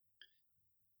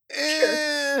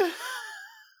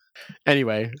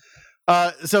 Anyway,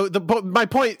 so my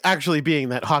point actually being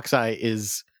that Hawkeye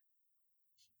is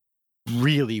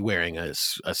really wearing a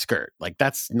skirt. Like,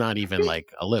 that's not even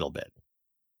like a little bit.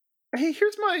 Hey,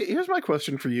 here's my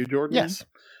question for you, Jordan. Yes.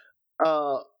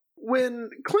 When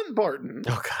Clint Barton,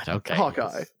 oh god, okay,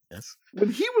 Hawkeye, yes,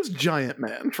 when he was Giant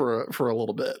Man for a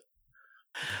little bit.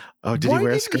 Oh, did he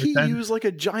wear a skirt? Why didn't he then? use like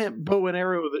a giant bow and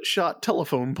arrow that shot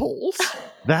telephone poles?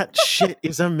 That shit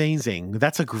is amazing.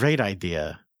 That's a great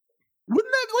idea.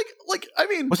 Wouldn't that like I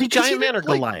mean, was he Giant Man or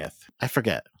Goliath? I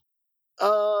forget.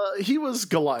 He was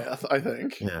Goliath, I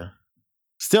think. Yeah.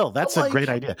 Still, that's a great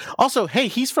idea. Also, hey,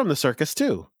 he's from the circus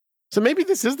too. So maybe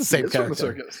this is the same character. From the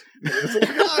circus. It's a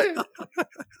guy.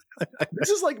 This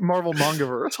is like Marvel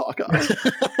Mangaverse Hawkeye.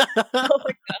 Oh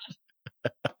my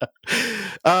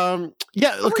god.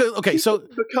 Yeah. Okay. So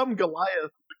become Goliath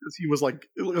because he was like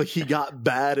he got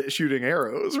bad at shooting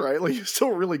arrows, right? Like, he's still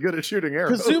really good at shooting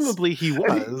arrows. Presumably he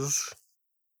was.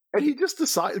 And he just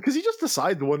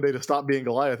decided one day to stop being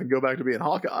Goliath and go back to being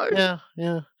Hawkeye.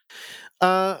 Yeah.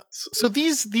 So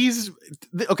these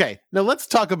okay, now let's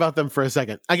talk about them for a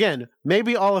second. Again,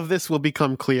 maybe all of this will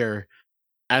become clear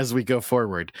as we go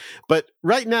forward. But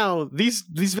right now, these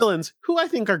villains, who I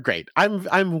think are great,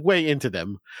 I'm way into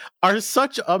them, are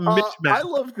such a mismatch. I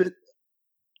love that.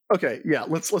 Okay, yeah,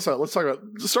 let's start with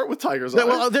Tiger's Eye.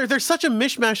 Well, they're such a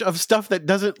mishmash of stuff that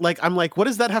doesn't, like, I'm like, what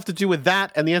does that have to do with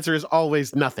that? And the answer is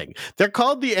always nothing. They're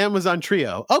called the Amazon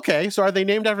Trio. Okay, so are they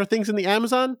named after things in the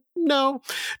Amazon? No.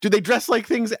 Do they dress like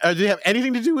things? Do they have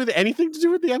anything to do with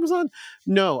the Amazon?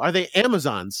 No. Are they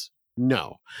Amazons?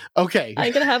 No. Okay.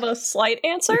 I can have a slight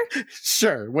answer.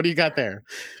 Sure. What do you got there?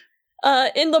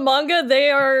 In the manga,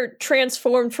 they are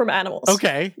transformed from animals.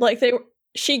 Okay. Like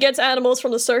she gets animals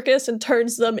from the circus and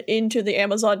turns them into the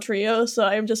Amazon Trio. So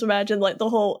I'm just imagine like the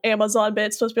whole Amazon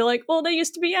bit's supposed to be like, well, they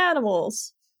used to be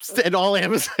animals. And all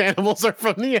Amazon animals are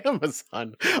from the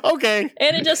Amazon. Okay.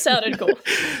 And it just sounded cool.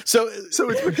 So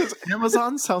it's because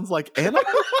Amazon sounds like animal?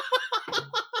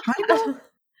 I don't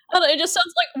know, it just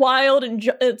sounds like wild and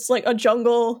it's like a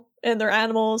jungle and they're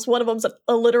animals. One of them's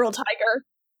a literal tiger.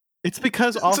 It's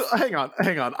because hang on.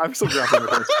 I'm still grappling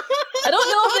with this. I don't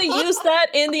know if they used that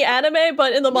in the anime,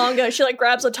 but in the manga, she like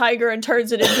grabs a tiger and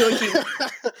turns it into a cube.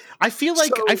 I feel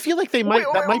like they might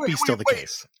might be still the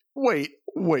case.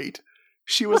 Wait.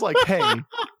 She was like, "Hey,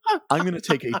 I'm going to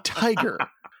take a tiger,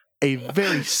 a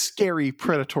very scary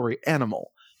predatory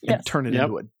animal, and turn it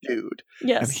into a dude.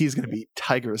 Yes. And he's going to be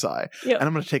Tiger's Eye. Yep. And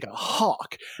I'm going to take a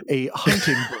hawk, a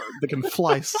hunting bird that can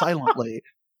fly silently,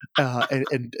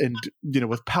 and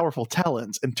with powerful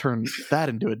talons, and turn that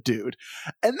into a dude.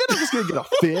 And then I'm just going to get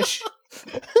a fish."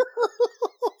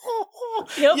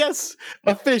 Yep. Yes,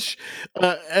 a fish,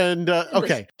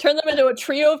 okay. Turn them into a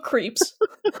trio of creeps.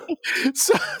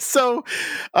 So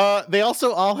they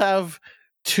also all have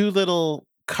 2 little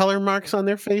color marks on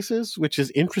their faces, which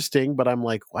is interesting, but I'm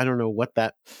like, I don't know what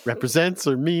that represents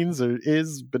or means or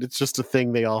is, but it's just a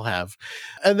thing they all have.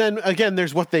 And then again,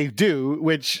 there's what they do,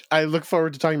 which I look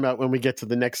forward to talking about when we get to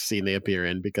the next scene they appear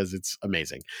in, because it's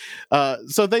amazing.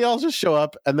 So they all just show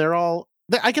up, and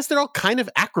I guess they're all kind of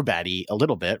acrobat-y a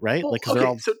little bit, right? Well, like, 'cause they're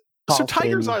all so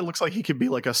Tiger's Eye looks like he could be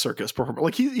like a circus performer.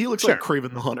 Like he looks like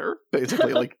Kraven the Hunter,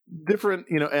 basically. Like different,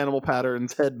 animal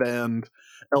patterns, headband,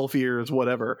 elf ears,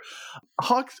 whatever.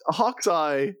 Hawk's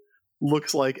Eye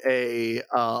looks like a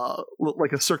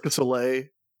Cirque du Soleil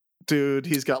dude.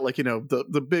 He's got like,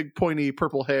 the big pointy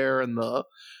purple hair and the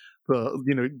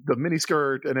mini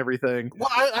skirt and everything. Well,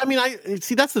 I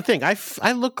see, that's the thing. I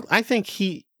think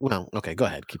he. Well, okay, go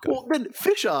ahead, keep going. Well, then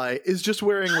Fisheye is just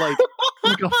wearing like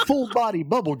a full body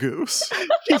Bubble Goose.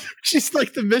 She's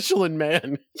like the Michelin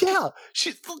Man. Yeah,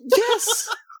 yes.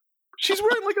 She's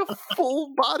wearing like a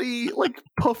full body, like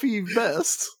puffy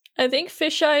vest. I think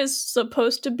Fisheye is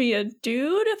supposed to be a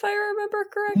dude, if I remember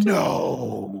correctly.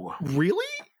 No,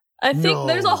 really? I think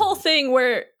there's a whole thing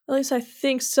where, at least I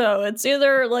think so. It's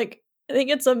either like, I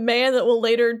think it's a man that will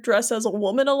later dress as a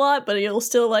woman a lot, but he'll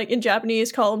still, like, in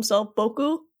Japanese, call himself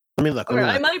Boku. Let me look.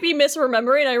 I might be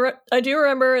misremembering. I do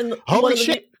remember in holy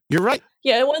shit, you're right.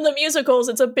 Yeah, in one of the musicals,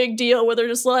 it's a big deal where they're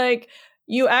just like,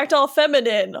 "You act all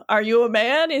feminine. Are you a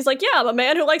man?" He's like, "Yeah, I'm a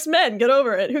man who likes men. Get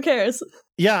over it. Who cares?"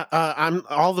 Yeah, I'm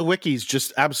all the wikis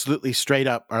just absolutely straight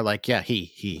up are like, yeah,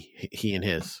 he and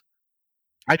his.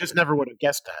 I just never would have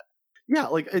guessed that. Yeah,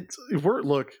 like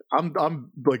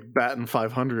I'm like batting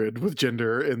 500 with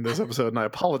gender in this episode, and I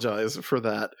apologize for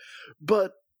that.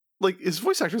 But like, his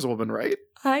voice actor's a woman, right?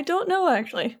 I don't know,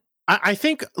 actually. I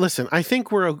think. Listen, I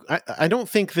think we're. I don't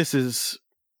think this is.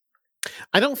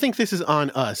 I don't think this is on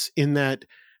us. In that,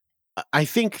 I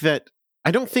think that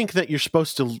I don't think that you're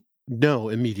supposed to know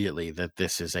immediately that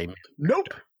this is a. Nope.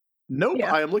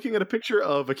 Yeah. I am looking at a picture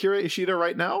of Akira Ishida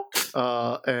right now,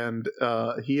 and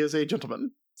he is a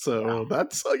gentleman. So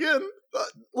that's, again,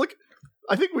 look,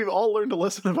 I think we've all learned a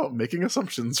lesson about making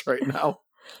assumptions right now.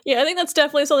 Yeah, I think that's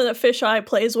definitely something that Fisheye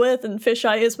plays with, and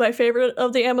Fisheye is my favorite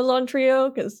of the Amazon trio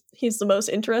because he's the most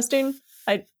interesting.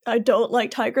 I don't like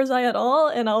Tiger's Eye at all,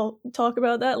 and I'll talk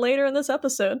about that later in this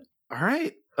episode. All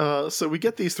right. So we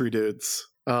get these 3 dudes,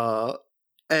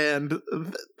 and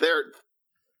they're...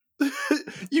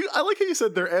 I like how you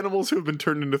said they're animals who have been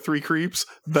turned into 3 creeps.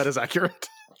 That is accurate.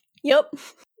 Yep.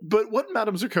 But what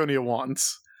Madame Zirconia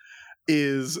wants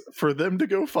is for them to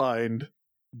go find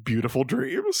beautiful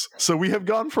dreams. So we have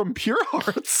gone from pure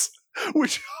hearts,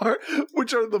 which are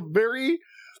the very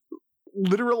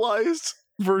literalized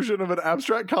version of an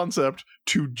abstract concept,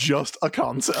 to just a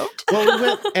concept. Well, we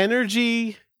went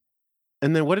energy,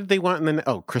 and then what did they want? And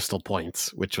then crystal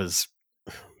points, which was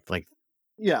like,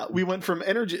 yeah, we went from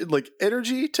energy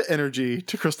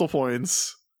to crystal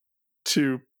points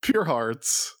to pure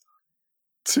hearts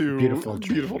to beautiful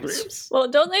dreams. Well,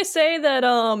 don't they say that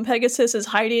Pegasus is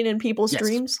hiding in people's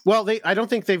dreams? Well, I don't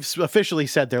think they've officially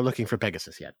said they're looking for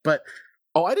Pegasus yet, but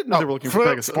I didn't know they were looking for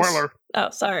Pegasus. Spoiler. Oh,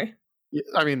 sorry. Yeah,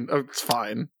 I mean, it's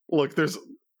fine. Look, there's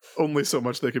only so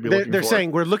much they could be looking for. They're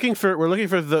saying we're looking for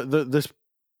this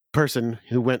person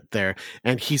who went there,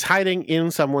 and he's hiding in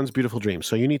someone's beautiful dreams.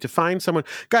 So you need to find someone.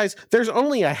 Guys, there's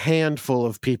only a handful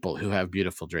of people who have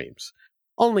beautiful dreams.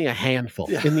 Only a handful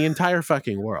in the entire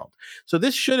fucking world. So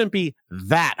this shouldn't be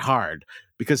that hard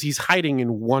because he's hiding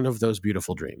in one of those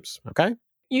beautiful dreams. Okay?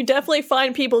 You definitely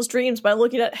find people's dreams by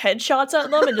looking at headshots at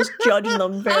them and just judging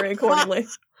them very accordingly.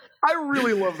 I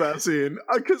really love that scene.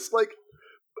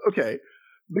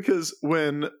 Because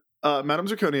when Madame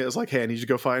Zirconia is like, "Hey, I need you to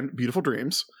go find beautiful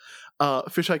dreams,"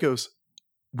 Fisheye goes,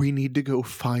 "We need to go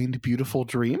find beautiful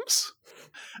dreams?"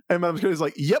 And Madame Zirconia is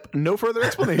like, "Yep, no further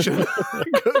explanation.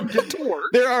 Go get to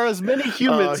work." There are as many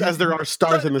humans as there are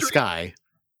stars in the sky,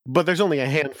 but there's only a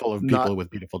handful of people with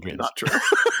beautiful dreams. Not true.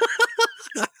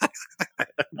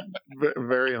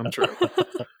 Very untrue.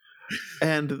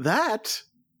 And that,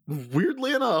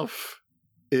 weirdly enough,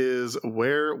 is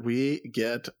where we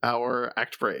get our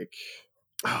act break.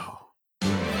 Oh.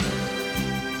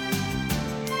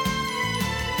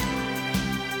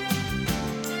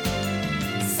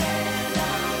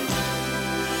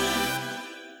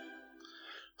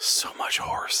 So much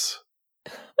horse.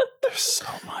 There's so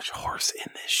much horse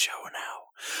in this show now.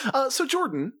 So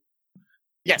Jordan,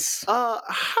 Yes.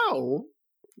 how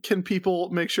can people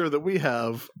make sure that we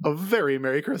have a very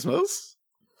Merry Christmas?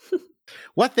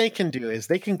 What they can do is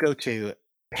they can go to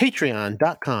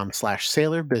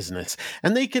patreon.com/sailorbusiness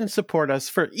and they can support us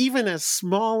for even as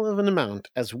small of an amount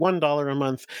as $1 a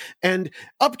month and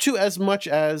up to as much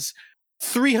as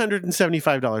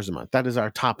 $375 a month. That is our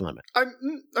top limit. I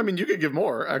mean, you could give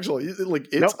more, actually. Like,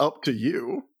 it's up to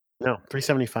you. No,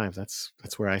 $375. That's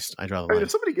where I draw the I mean, line.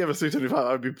 if somebody gave us $375,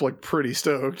 I'd be like pretty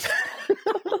stoked.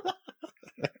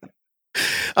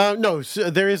 No,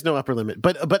 there is no upper limit,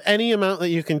 but any amount that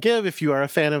you can give, if you are a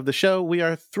fan of the show, we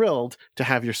are thrilled to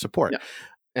have your support. Yeah.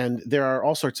 And there are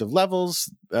all sorts of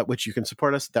levels at which you can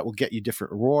support us that will get you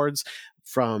different rewards,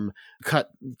 from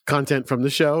cut content from the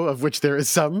show, of which there is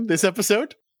some this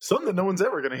episode. Something that no one's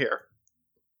ever going to hear.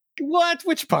 What?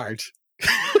 Which part?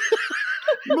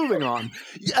 Moving on.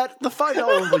 At the $5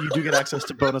 level, you do get access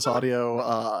to bonus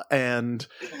audio and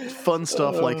fun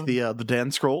stuff like the Dan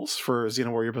Scrolls for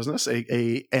Xena Warrior Business,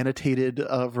 a annotated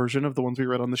version of the ones we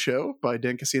read on the show by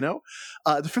Dan Casino.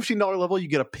 At the $15 level, you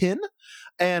get a pin,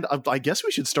 and I guess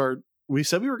we should start. We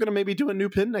said we were going to maybe do a new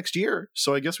pin next year,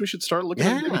 so I guess we should start looking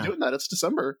at maybe doing that. It's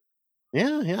December.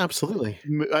 Yeah, absolutely.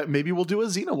 Maybe we'll do a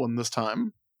Xena one this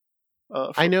time.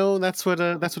 I know that's what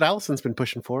Allison's been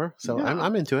pushing for, so Yeah.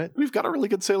 I'm into it. We've got a really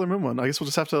good Sailor Moon one. I guess we'll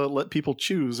just have to let people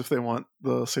choose if they want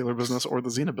the Sailor Business or the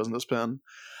Xena Business pin.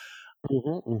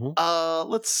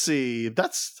 Let's see.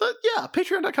 That's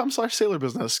patreon.com/Sailor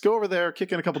Business. Go over there,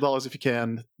 kick in a couple dollars if you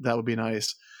can. That would be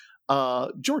nice.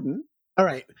 Jordan. All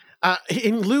right.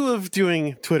 In lieu of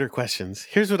doing Twitter questions,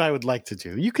 here's what I would like to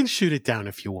do. You can shoot it down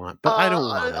if you want, but I don't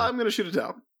want I'm going to shoot it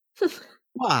down.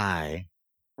 Why?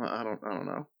 I don't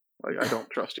know. I don't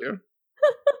trust you.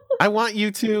 I want you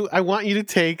to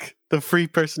take the free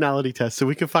personality test so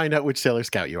we can find out which Sailor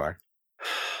Scout you are.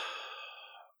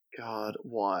 God,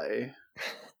 why?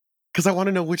 Because I want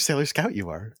to know which Sailor Scout you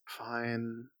are.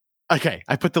 Fine. Okay,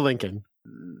 I put the link in.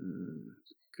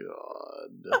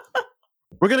 God.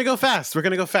 We're going to go fast.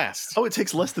 Oh, it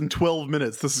takes less than 12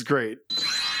 minutes. This is great.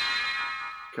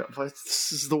 God,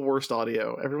 this is the worst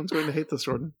audio. Everyone's going to hate this,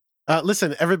 Jordan.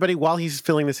 Listen, everybody, while he's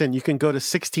filling this in, you can go to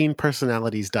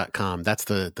 16personalities.com. That's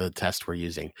the test we're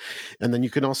using. And then you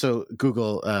can also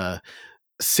Google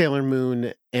Sailor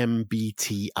Moon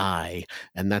MBTI,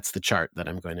 and that's the chart that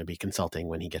I'm going to be consulting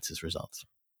when he gets his results.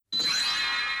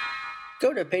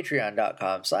 Go to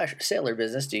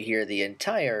patreon.com/sailorbusiness to hear the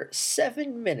entire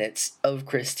 7 minutes of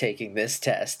Chris taking this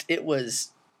test. It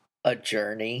was a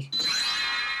journey.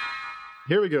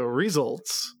 Here we go.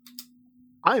 Results.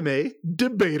 I'm a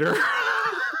debater.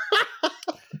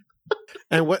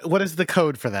 And what is the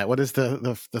code for that? What is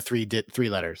the three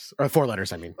letters or 4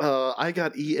 letters? I mean, I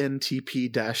got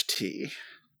ENTP-T.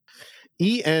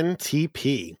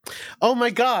 ENTP. Oh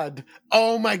my god!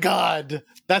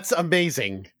 That's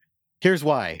amazing. Here's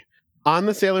why. On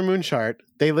the Sailor Moon chart,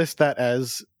 they list that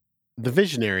as the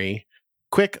visionary,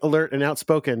 quick, alert, and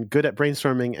outspoken, good at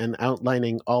brainstorming and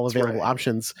outlining all available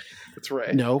options. That's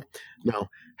right. No.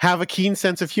 Have a keen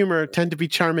sense of humor, tend to be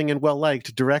charming and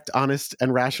well-liked, direct, honest,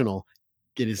 and rational.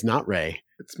 It is not Ray.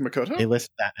 It's Makoto? They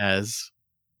list that as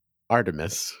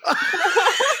Artemis.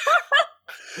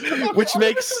 Which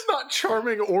makes not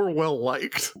charming or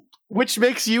well-liked. Which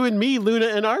makes you and me Luna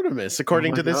and Artemis,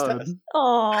 according to this test.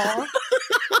 Aww.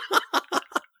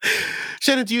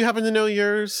 Shannon, do you happen to know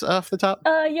yours off the top?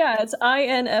 Yeah, it's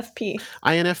INFP.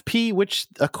 INFP, which,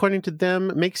 according to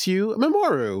them, makes you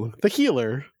Mamoru, the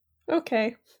healer.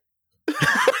 Okay.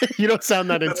 You don't sound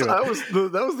that into it. That was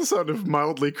the sound of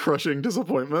mildly crushing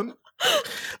disappointment.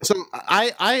 So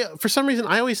I for some reason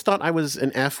I always thought I was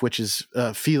an F, which is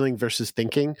feeling versus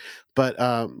thinking. But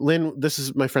Lynn, this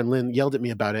is my friend Lynn, yelled at me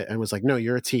about it and was like, "No,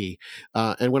 you're a T."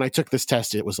 And when I took this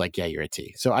test, it was like, "Yeah, you're a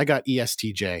T." So I got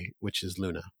ESTJ, which is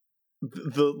Luna.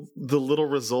 The little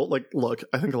result, like, look,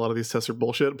 I think a lot of these tests are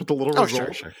bullshit, but the little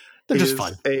result sure. They're just is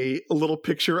fun. A little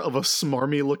picture of a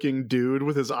smarmy looking dude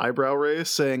with his eyebrow raised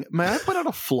saying, "May I point out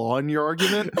a flaw in your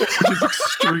argument?" Which is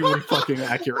extremely fucking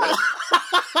accurate.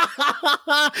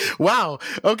 Wow.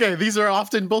 Okay, these are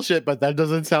often bullshit, but that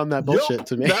doesn't sound that bullshit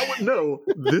to me.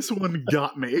 This one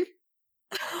got me.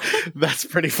 That's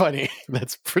pretty funny. One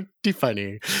of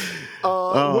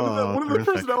the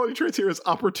personality traits here is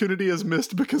opportunity is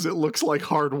missed because it looks like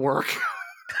hard work.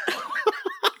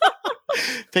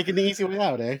 Taking the easy way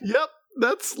out, eh? Yep,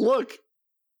 look.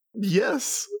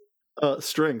 Yes.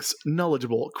 Strengths: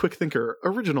 knowledgeable, quick thinker,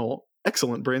 original,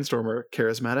 excellent brainstormer,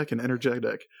 charismatic and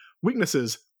energetic.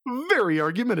 Weaknesses: very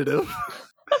argumentative,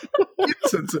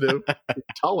 insensitive,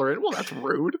 intolerant. Well, that's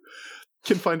rude.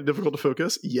 Can find it difficult to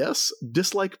focus. Yes.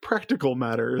 Dislike practical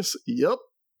matters. Yep.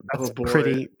 That's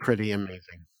boy. pretty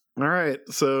amazing. All right,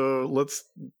 so let's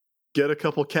get a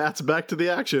couple cats back to the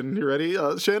action. You ready,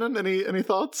 Shannon? Any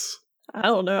thoughts? I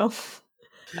don't know.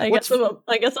 I guess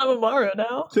I'm a Mario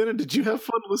now. Shannon, did you have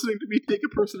fun listening to me take a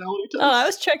personality test? Oh, I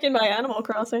was checking my Animal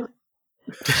Crossing.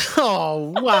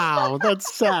 Oh, wow.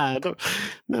 That's sad.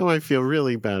 Now I feel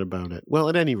really bad about it. Well,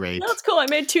 at any rate. That's cool. I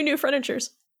made 2 new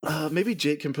furnitures. Maybe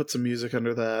Jake can put some music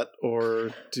under that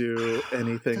or do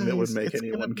anything that would make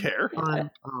anyone care.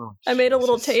 Oh, I made a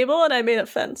little Jesus. table and I made a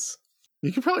fence.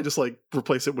 You could probably just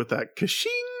replace it with that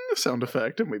ka-shing sound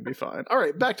effect and we'd be fine. All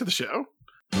right, back to the show.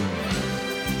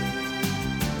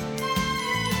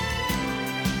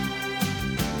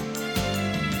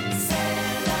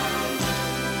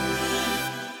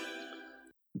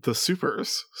 The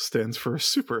Supers stands for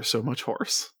Super So Much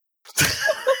Horse.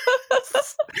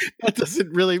 That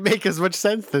doesn't really make as much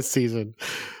sense this season.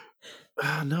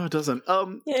 No, it doesn't. Yeah,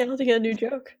 I'll have to get a new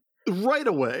joke. Right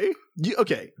away.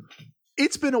 Okay.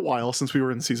 It's been a while since we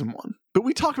were in season 1, but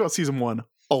we talk about season 1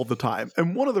 all the time.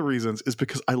 And one of the reasons is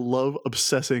because I love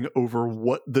obsessing over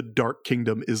what the Dark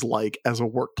Kingdom is like as a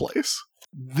workplace.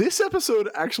 This episode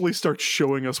actually starts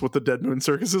showing us what the Dead Moon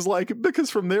Circus is like, because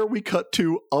from there we cut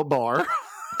to a bar.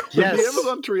 Yes. The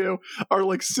Amazon trio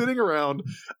are sitting around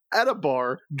at a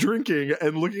bar, drinking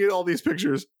and looking at all these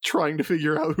pictures, trying to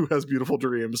figure out who has beautiful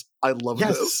dreams. I love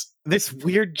this. This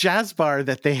weird jazz bar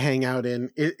that they hang out in.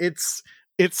 It's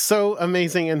so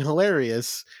amazing and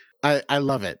hilarious. I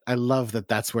love it. I love that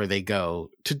that's where they go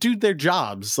to do their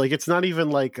jobs. It's not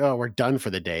even oh, we're done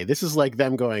for the day. This is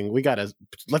them going,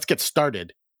 let's get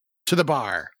started to the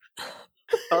bar.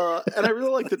 And I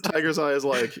really like that Tiger's Eye is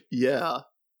yeah,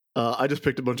 I just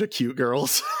picked a bunch of cute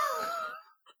girls.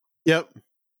 Yep.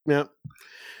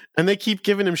 And they keep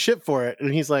giving him shit for it.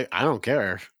 And he's like, I don't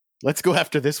care. Let's go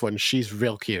after this one. She's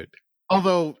real cute.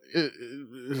 Although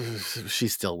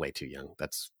she's still way too young.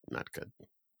 That's not good.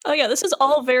 Oh yeah, this is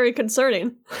all very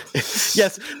concerning.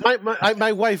 Yes,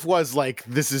 my wife was like,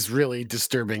 this is really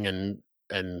disturbing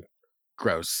and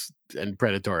gross and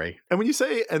predatory. And when you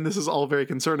say, and this is all very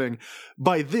concerning,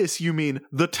 by this you mean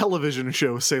the television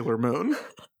show Sailor Moon.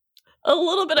 A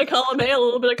little bit of column A, a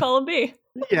little bit of column B.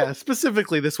 Yeah,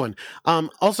 specifically this one.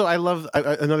 Also, I love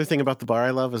another thing about the bar.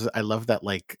 I love that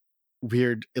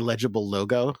weird illegible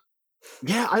logo.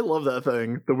 Yeah, I love that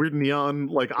thing. The weird neon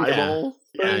eyeball.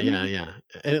 Yeah.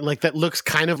 And it, that looks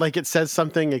kind of like it says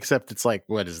something, except it's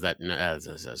what is that?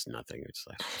 It says nothing. It's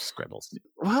scribbles.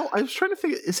 Well, I was trying to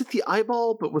think, is it the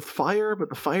eyeball but with fire, but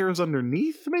the fire is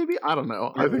underneath maybe? I don't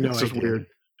know. I think it's just weird.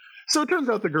 So it turns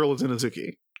out the girl is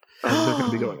Inazuki. And they're going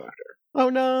to be going after her. Oh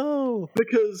no.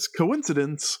 Because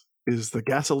coincidence is the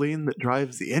gasoline that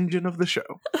drives the engine of the show.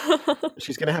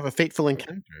 She's going to have a fateful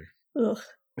encounter. Ugh.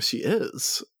 She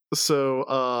is.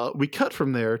 So we cut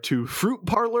from there to Fruit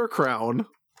Parlor Crown,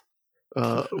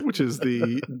 which is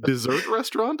the dessert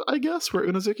restaurant, I guess, where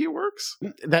Unazuki works.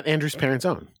 That Andrew's parents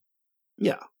own.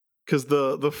 Yeah, because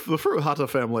the Furuhata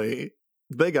family,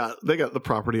 they got the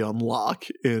property on lock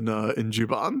in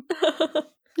Juban.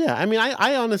 Yeah, I mean,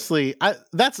 I honestly,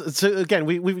 that's so. Again,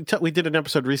 we did an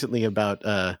episode recently about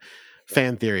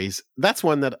fan theories. That's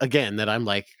one that I'm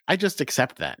I just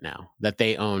accept that now that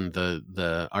they own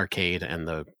the arcade and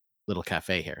the little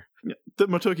cafe here. Yeah, the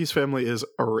Motoki's family is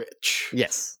rich.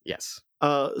 Yes.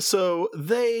 So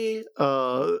they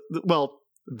Usagi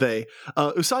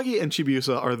and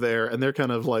Chibiusa are there, and they're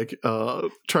kind of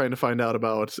trying to find out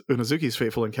about Unazuki's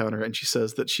fateful encounter, and she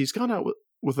says that she's gone out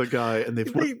with a guy, and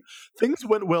things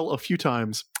went well a few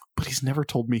times, but he's never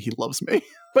told me he loves me.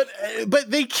 But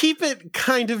they keep it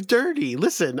kind of dirty.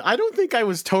 Listen, I don't think I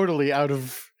was totally out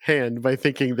of hand by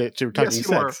thinking that you were talking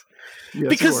sex. Yes,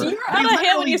 because you were out of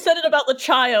hand when you said it about the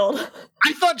child.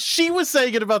 I thought she was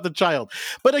saying it about the child.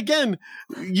 But again,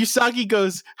 Usagi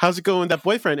goes, how's it going with that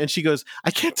boyfriend? And she goes,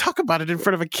 I can't talk about it in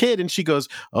front of a kid. And she goes,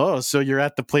 oh, so you're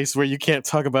at the place where you can't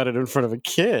talk about it in front of a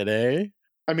kid, eh?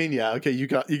 I mean, yeah, okay, you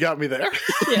got me there.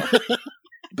 Yeah.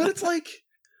 But it's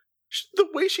the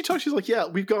way she talks, she's yeah,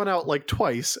 we've gone out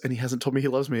twice, and he hasn't told me he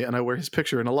loves me, and I wear his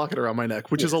picture in a locket around my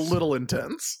neck, which is a little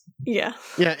intense. Yeah.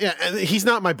 Yeah. And he's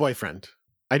not my boyfriend.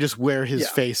 I just wear his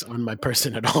face on my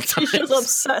person at all times. She's just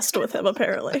obsessed with him,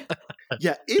 apparently.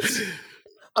 Yeah, it's,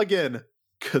 again,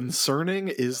 concerning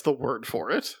is the word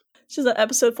for it. She's an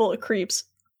episode full of creeps.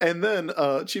 And then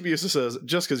Chibiusa says,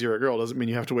 just because you're a girl doesn't mean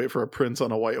you have to wait for a prince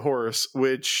on a white horse,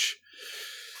 which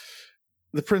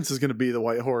the prince is going to be the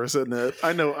white horse, isn't it?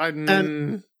 I know. And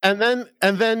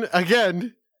then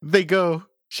again, they go,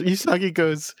 Usagi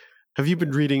goes, have you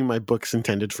been reading my books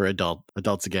intended for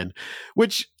adults again?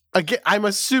 Which, again, I'm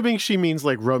assuming she means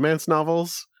like romance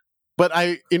novels. But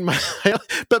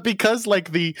but because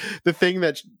like the thing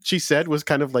that she said was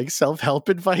kind of like self-help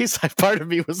advice, part of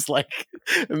me was like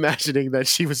imagining that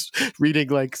she was reading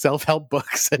like self-help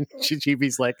books, and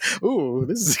Chibi's like, "Ooh,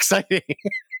 this is exciting."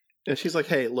 Yeah, she's like,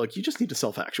 "Hey, look, you just need to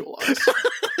self-actualize.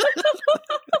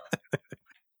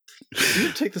 You need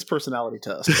to take this personality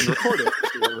test and record it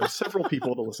for several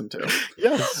people to listen to."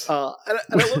 Yes. And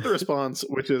I love the response,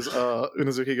 which is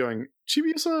Unazuki going,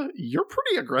 "Chibiusa, you're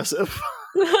pretty aggressive."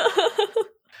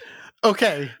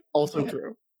 Okay. Also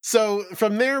true. So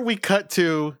from there, we cut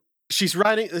to she's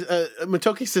riding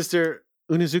Motoki's sister,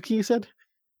 Unazuki, you said?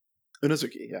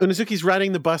 Unazuki, yeah. Unazuki's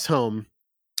riding the bus home.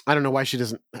 I don't know why she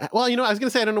doesn't. Well, I was going to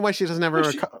say I don't know why she doesn't have her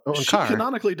own She car.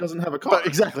 canonically doesn't have a car. But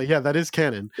exactly, yeah, that is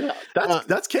canon. Yeah,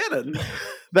 that's canon.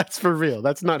 That's for real.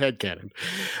 That's not headcanon.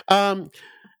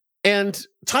 And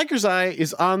Tiger's Eye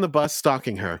is on the bus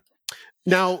stalking her.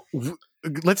 Now,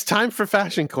 let's time for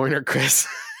Fashion Corner, Chris.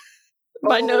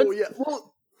 My notes. Yeah.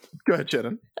 Well, go ahead,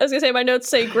 Shannon. I was gonna say my notes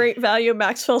say great value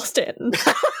Maxwell Stanton.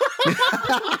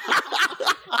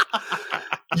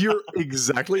 You're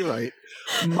exactly right.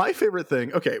 My favorite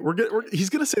thing. Okay, he's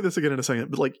gonna say this again in a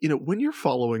second, but like, when you're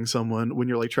following someone, when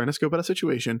you're like trying to scope out a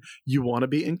situation, you want to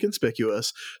be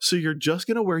inconspicuous, so you're just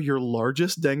gonna wear your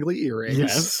largest dangly earrings.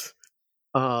 Yes.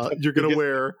 You're gonna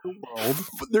wear.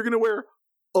 They're gonna wear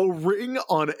a ring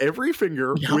on every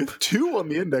finger, with 2 on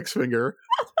the index finger,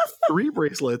 3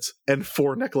 bracelets, and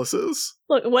 4 necklaces.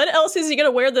 Look, when else is he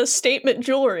gonna wear this statement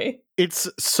jewelry? It's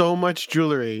so much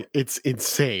jewelry. It's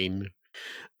insane.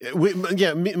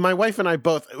 My wife and I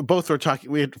both were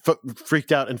talking. We had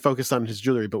freaked out and focused on his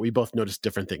jewelry, but we both noticed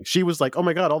different things. She was like, "Oh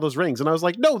my god, all those rings," and I was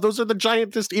like, "No, those are the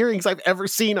giantest earrings I've ever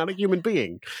seen on a human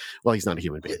being." Well, he's not a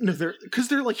human being. No, they're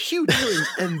like huge earrings,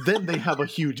 and then they have a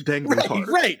huge dangly part.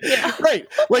 Right.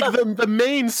 Like the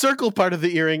main circle part of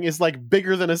the earring is like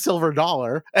bigger than a silver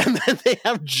dollar, and then they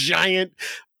have giant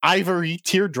ivory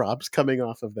teardrops coming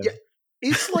off of them. Yeah.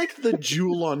 It's like the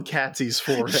jewel on Katsy's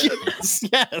forehead.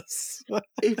 Yes.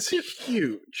 It's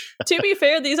huge. To be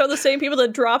fair, these are the same people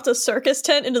that dropped a circus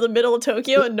tent into the middle of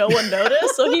Tokyo and no one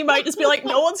noticed, so he might just be like,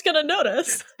 no one's gonna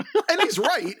notice. And he's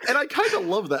right, and I kind of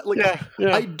love that. Like,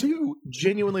 yeah. I do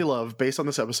genuinely love, based on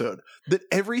this episode, that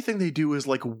everything they do is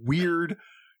like weird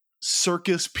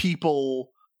circus people,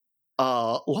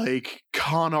 like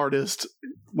con artist,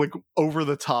 like over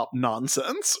the top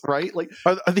nonsense, right? Like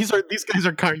these guys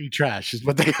are carny trash, is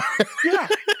what they are. Yeah.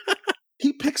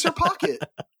 He picks her pocket.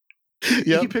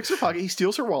 Yep. He picks her pocket. He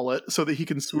steals her wallet so that he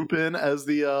can swoop in as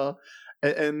the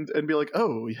and be like,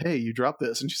 "Oh, hey, you dropped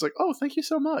this," and she's like, "Oh, thank you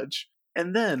so much."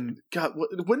 And then, God,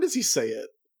 when does he say it?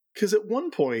 Because at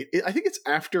one point, I think it's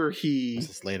after he. Is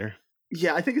this later?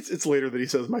 Yeah, I think it's later that he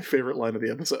says my favorite line of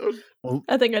the episode.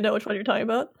 I think I know which one you're talking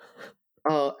about.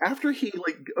 After he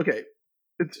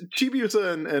it's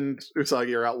Chibiusa and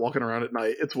Usagi are out walking around at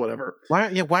night. It's whatever. Why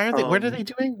are they? What are they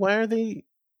doing? Why are they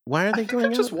going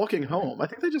out? Just walking home. I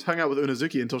think they just hung out with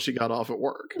Unazuki until she got off at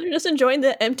work. They're just enjoying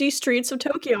the empty streets of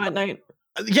Tokyo at night.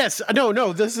 Yes,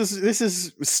 no. This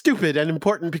is stupid and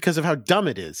important because of how dumb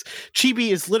it is.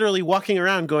 Chibi is literally walking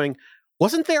around going,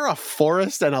 "Wasn't there a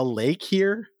forest and a lake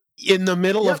here in the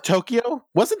middle of Tokyo?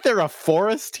 Wasn't there a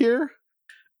forest here?"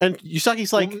 And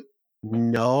Usagi's like,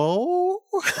 "No."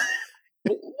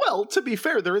 Well, to be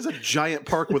fair, there is a giant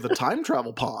park with a time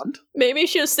travel pond. Maybe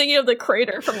she was thinking of the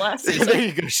crater from last season. There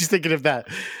you go. She's thinking of that.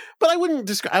 But I wouldn't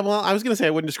describe. Well, I was going to say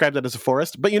I wouldn't describe that as a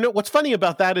forest. But what's funny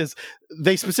about that is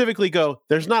they specifically go,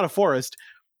 "There's not a forest,"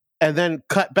 and then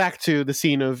cut back to the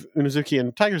scene of Unazuki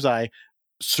and Tiger's Eye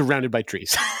surrounded by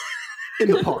trees. In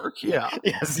the park, yeah.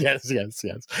 Yes.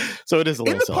 So it is a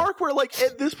little in the silly. park where, like,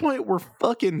 at this point, we're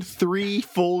fucking 3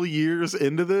 full years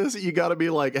into this. You got to be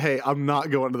like, "Hey, I'm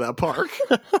not going to that park."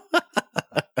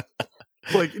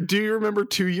 Like, do you remember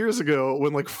 2 years ago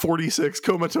when like 46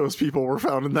 comatose people were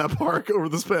found in that park over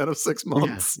the span of 6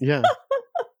 months? Yeah.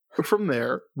 From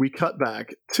there, we cut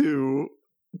back to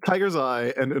Tiger's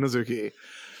Eye and Unazuki,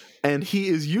 and he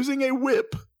is using a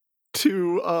whip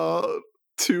to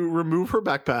remove her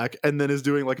backpack, and then is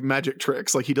doing like magic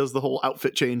tricks. Like, he does the whole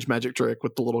outfit change magic trick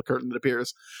with the little curtain that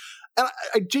appears. And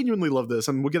I genuinely love this,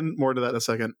 and we'll get more into that in a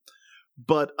second.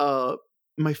 But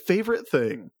my favorite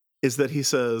thing is that he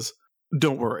says,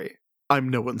 "Don't worry, I'm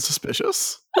no one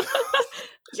suspicious."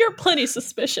 You're plenty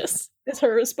suspicious, is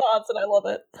her response, and I love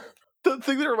it. The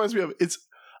thing that reminds me of it's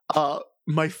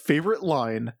my favorite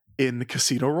line in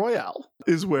Casino Royale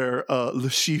is where Le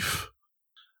Chiffre,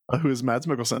 who is Mads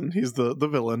Mikkelsen, he's the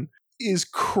villain, is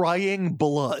crying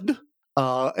blood.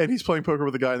 And he's playing poker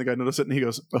with a guy, and the guy notices it, and he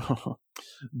goes, "Oh,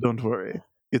 don't worry.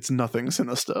 It's nothing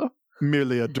sinister.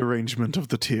 Merely a derangement of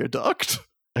the tear duct."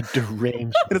 A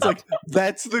deranged. And it's like,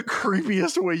 that's the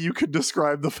creepiest way you could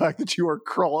describe the fact that you are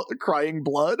crying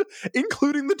blood,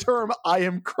 including the term, "I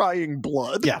am crying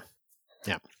blood." Yeah.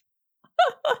 Yeah.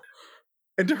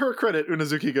 And to her credit,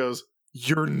 Unazuki goes,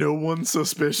 "You're no one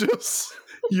suspicious.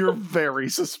 You're very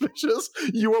suspicious.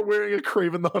 You are wearing a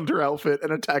Kraven the Hunter outfit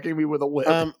and attacking me with a whip."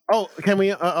 Can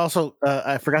we also,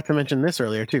 I forgot to mention this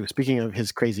earlier too. Speaking of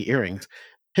his crazy earrings,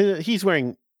 he's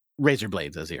wearing razor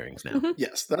blades as earrings now. Mhm.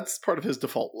 Yes, that's part of his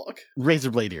default look.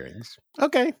 Razor blade earrings.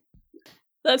 Okay.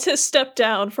 That's his step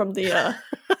down from the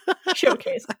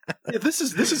showcase. Yeah, this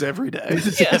is every day.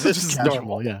 Yeah, this is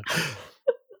normal. Yeah.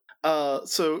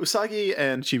 So Usagi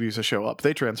and Chibiusa show up.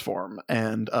 They transform,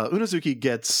 and Unazuki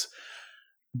gets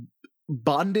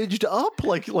bondaged up,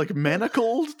 like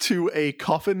manacled to a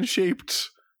coffin-shaped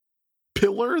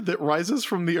pillar that rises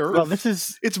from the earth. Well,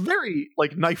 it's very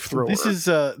like knife thrower. this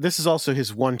is also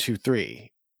his 1, 2,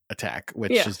 3 attack,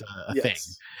 which Yeah. is a thing,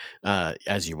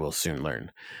 as you will soon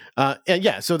learn. And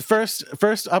yeah, so the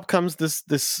first up comes this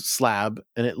slab,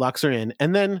 and it locks her in,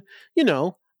 and then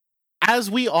as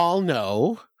we all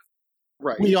know,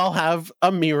 right. we all have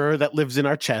a mirror that lives in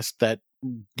our chest that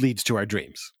leads to our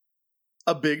dreams.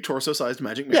 A big torso-sized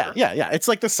magic mirror. Yeah. It's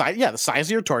like the size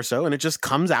of your torso, and it just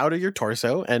comes out of your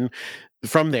torso, and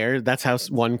from there, that's how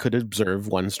one could observe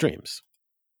one's dreams.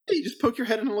 You just poke your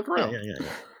head in and look around. Yeah.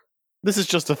 This is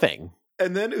just a thing.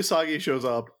 And then Usagi shows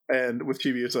up and with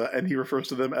Chibiusa, and he refers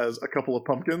to them as a couple of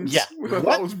pumpkins. Yeah. Which I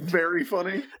thought was very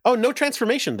funny. Oh, no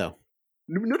transformation though.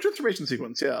 No transformation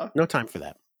sequence, yeah. No time for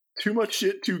that. Too much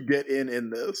shit to get in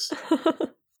this.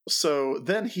 So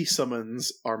then he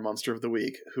summons our monster of the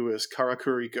week, who is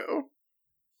Karakuriko.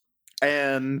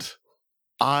 And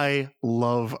I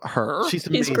love her. She's He's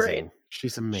amazing. great.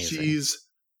 She's amazing. She's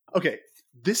okay.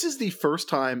 This is the first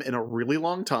time in a really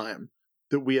long time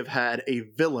that we have had a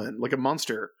villain, like a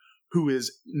monster, who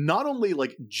is not only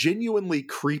like genuinely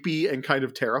creepy and kind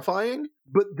of terrifying,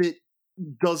 but that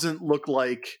doesn't look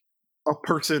like a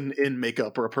person in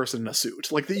makeup or a person in a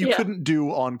suit, like that you couldn't do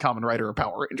on Kamen Rider or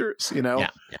Power Rangers. Yeah.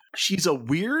 She's a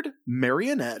weird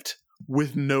marionette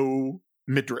with no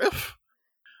midriff.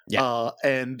 Yeah.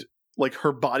 And like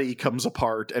her body comes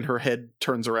apart and her head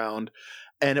turns around,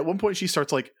 and at one point she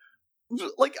starts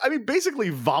basically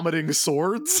vomiting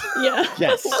swords. Yeah.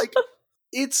 Yes.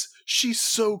 She's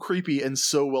so creepy and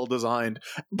so well designed,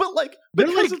 but They're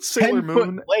because like it's Sailor 10-foot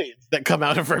Moon, blades that come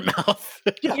out of her mouth.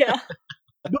 Yeah.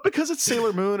 but because it's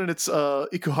Sailor Moon and it's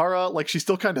Ikuhara, like she's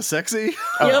still kind of sexy.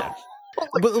 Oh, Yep. yeah.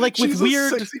 But like with she's a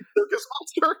weird, sexy circus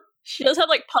monster. She does have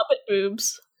like puppet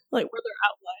boobs, like where they're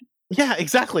outlined. yeah,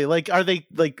 exactly. Like, are they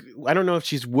like? I don't know if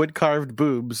she's wood carved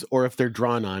boobs or if they're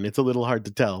drawn on. It's a little hard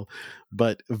to tell,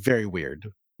 but very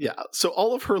weird. Yeah, so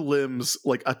all of her limbs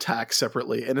like attack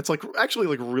separately, and it's like actually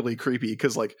like really creepy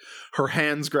because like her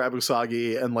hands grab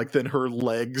Usagi, and like then her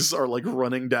legs are like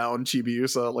running down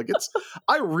Chibiusa. Like it's,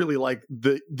 I really like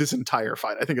this entire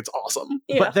fight. I think it's awesome.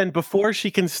 Yeah. But then before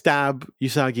she can stab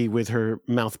Usagi with her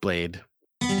mouth blade,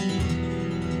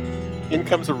 in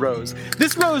comes a rose.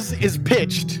 This rose is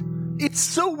pitched It's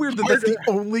so weird that that's the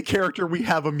only character we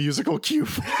have a musical cue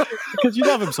for. because you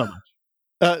love him so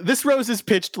much. This rose is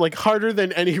pitched like harder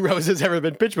than any rose has ever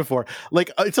been pitched before. Like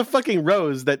it's a fucking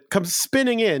rose that comes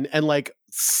spinning in and like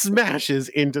smashes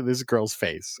into this girl's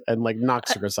face and like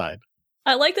knocks her aside.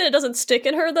 I like that it doesn't stick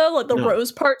in her though. Like the No.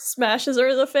 rose part smashes her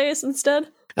in the face instead.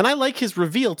 And I like his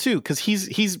reveal too, because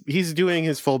he's doing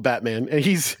his full Batman, and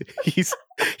he's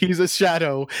a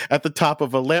shadow at the top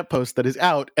of a lamppost that is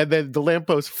out, and then the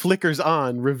lamppost flickers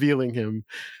on, revealing him.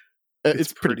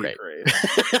 It's pretty great.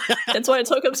 That's why it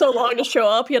took him so long to show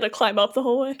up. He had to climb up the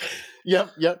whole way. Yep.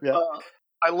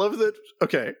 I love that.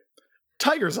 Okay,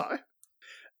 Tiger's Eye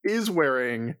is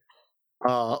wearing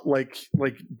like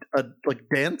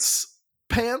dance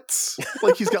pants.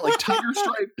 Like he's got like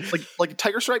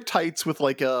tiger stripe tights with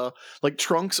like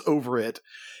trunks over it.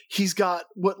 He's got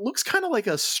what looks kind of like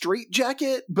a straight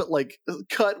jacket, but like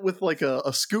cut with like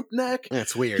a scoop neck.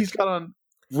 That's weird. He's got on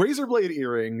razor blade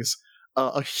earrings,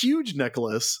 a huge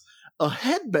necklace, a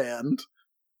headband,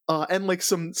 and like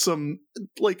some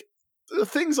like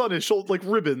things on his shoulder, like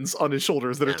ribbons on his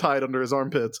shoulders that are tied under his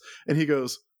armpits. And he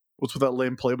goes, "What's with that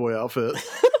lame Playboy outfit?"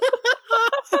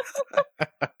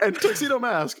 And Tuxedo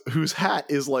Mask, whose hat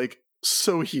is like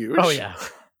so huge. Oh yeah.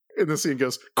 In the scene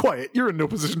goes, "Quiet, you're in no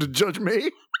position to judge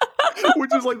me."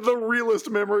 which is like the realest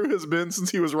memory has been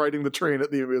since he was riding the train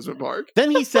at the amusement park.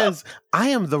 Then he says, "I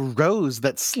am the rose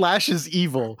that slashes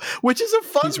evil," which is a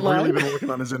fun He's line. really been working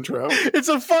on his intro. It's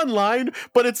a fun line,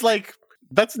 but it's like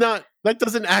that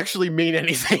doesn't actually mean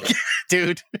anything,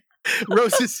 dude.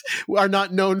 Roses are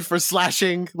not known for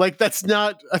slashing. Like, that's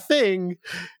not a thing.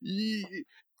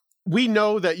 We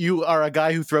know that you are a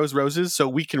guy who throws roses, so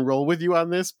we can roll with you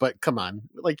on this, but come on.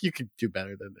 Like, you could do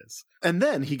better than this. And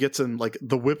then he gets in like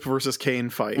the Whip versus Kane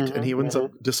fight, and he ends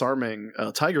up disarming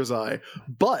Tiger's Eye.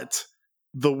 But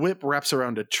the Whip wraps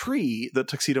around a tree that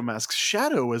Tuxedo Mask's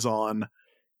shadow is on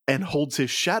and holds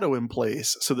his shadow in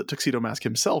place so that Tuxedo Mask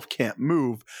himself can't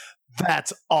move.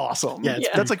 That's awesome. Yeah, it's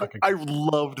that's pretty like, fucking I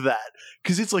loved that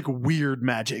because it's like weird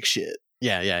magic shit.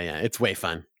 Yeah. It's way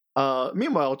fun.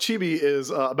 Meanwhile, Chibi is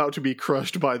about to be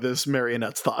crushed by this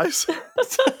marionette's thighs.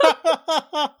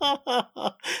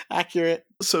 Accurate.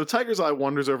 So Tiger's Eye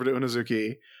wanders over to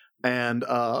Unazuki and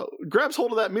grabs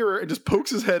hold of that mirror and just pokes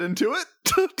his head into it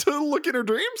to look in her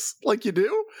dreams, like you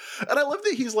do. And I love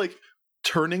that he's like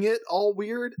turning it all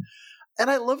weird.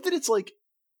 And I love that it's like,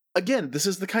 again, this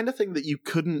is the kind of thing that you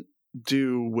couldn't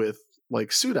do with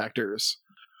like suit actors,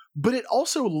 but it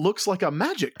also looks like a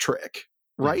magic trick,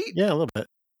 right? Yeah, a little bit.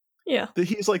 Yeah. That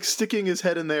he's like sticking his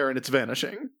head in there and it's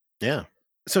vanishing. Yeah.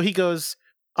 So he goes,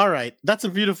 "All right, that's a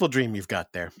beautiful dream you've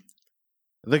got there.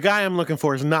 The guy I'm looking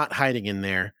for is not hiding in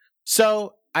there.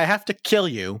 So I have to kill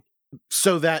you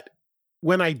so that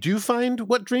when I do find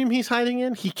what dream he's hiding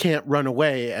in, he can't run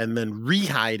away and then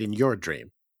re-hide in your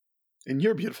dream." In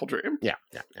your beautiful dream. Yeah.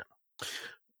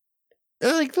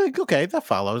 Like, okay, that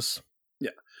follows. Yeah.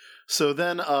 So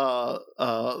then the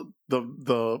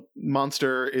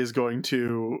monster is going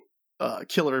to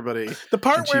kill everybody. The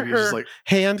part And where Chibi's just her like,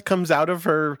 hand comes out of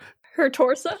her Her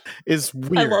torso. is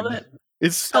weird. love it.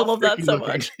 It's so I love that freaky so looking.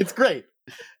 much. It's great.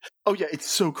 oh yeah, it's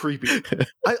so creepy.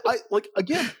 I like,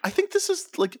 again, I think this is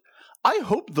like, I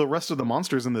hope the rest of the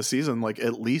monsters in this season like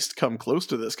at least come close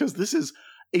to this, because this is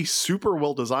a super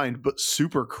well designed but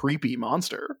super creepy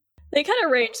monster. They kind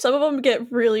of range. Some of them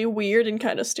get really weird and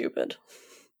kind of stupid.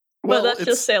 But that's it's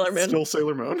just Sailor Moon. Still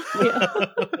Sailor Moon. Yeah.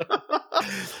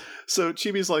 So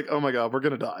Chibi's like, "Oh my god, we're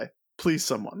gonna die. Please,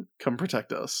 someone come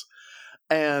protect us."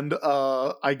 And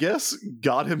I guess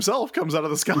God himself comes out of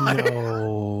the sky.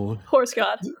 No. Horse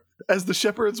God. As the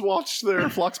shepherds watch their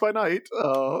flocks by night,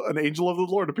 an angel of the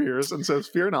Lord appears and says,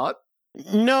 "Fear not."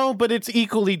 No, but it's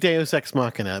equally Deus Ex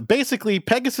Machina. Basically,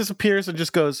 Pegasus appears and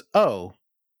just goes, "Oh,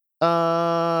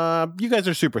 you guys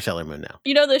are Super Sailor Moon now."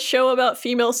 You know the show about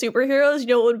female superheroes? You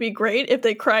know what would be great if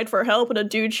they cried for help and a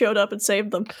dude showed up and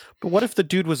saved them. But what if the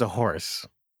dude was a horse?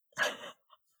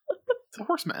 It's a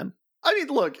horseman. I mean,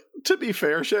 look, to be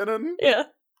fair, Shannon, Yeah.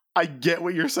 I get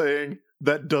what you're saying.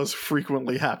 That does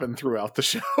frequently happen throughout the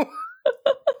show.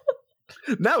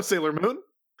 Now, Sailor Moon,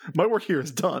 my work here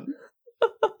is done.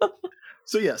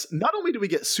 So yes, not only do we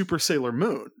get Super Sailor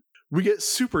Moon, we get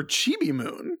Super Chibi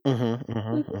Moon.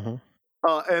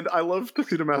 And I love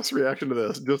Tuxedo Mask's reaction to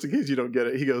this, just in case you don't get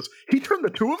it. He goes, he turned the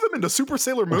two of them into Super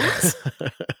Sailor Moons?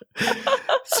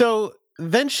 So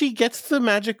then she gets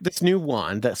this new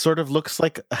wand that sort of looks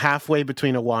like halfway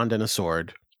between a wand and a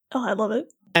sword. Oh, I love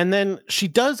it. And then she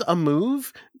does a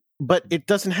move, but it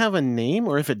doesn't have a name,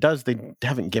 or if it does, they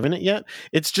haven't given it yet.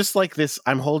 It's just like this,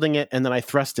 I'm holding it, and then I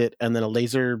thrust it, and then a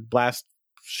laser blast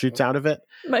shoots out of it.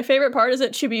 My favorite part is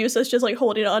that Chibiusa's just like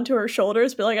holding it onto her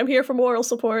shoulders, be like, I'm here for moral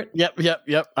support. Yep.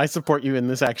 I support you in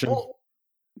this action. Well,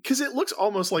 because it looks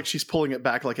almost like she's pulling it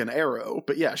back like an arrow,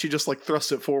 but yeah, she just like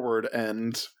thrusts it forward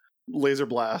and laser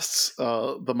blasts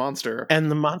the monster. And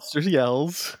the monster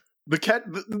yells. The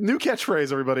new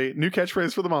catchphrase, everybody. New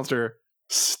catchphrase for the monster.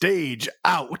 Stage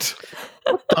out.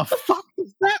 What the fuck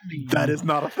does that mean? That is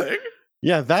not a thing.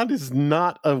 Yeah, that is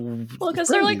not a Well, because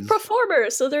they're like phrase.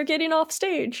 performers, so they're getting off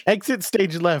stage. Exit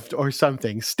stage left or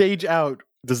something. Stage out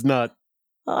does not.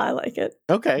 Oh, I like it.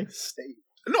 Okay. Stage.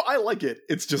 No, I like it.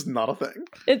 It's just not a thing.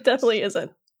 It definitely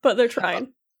isn't, but they're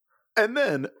trying. And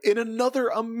then, in another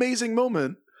amazing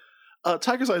moment,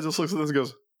 Tiger's Eye just looks at this and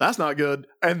goes, "That's not good,"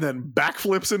 and then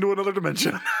backflips into another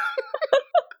dimension.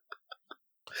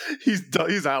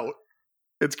 He's out.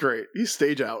 It's great. He's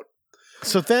stage out.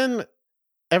 So then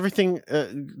everything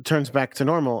turns back to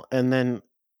normal, and then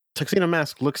Tuxedo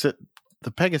Mask looks at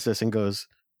the Pegasus and goes,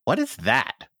 "What is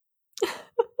that?"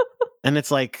 And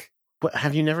it's like, what,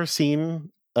 have you never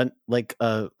seen a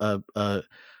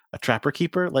trapper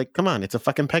keeper? Like, come on, it's a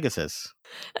fucking Pegasus.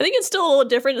 I think it's still a little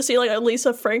different to see like a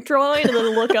Lisa Frank drawing and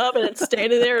then look up and it's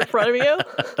standing there in front of you.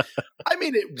 I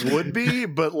mean, it would be,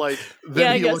 but like then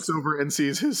Yeah, I he guess. looks over and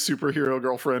sees his superhero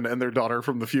girlfriend and their daughter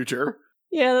from the future.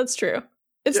 Yeah, that's true.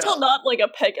 It's Yeah. still not like a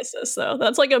Pegasus, though.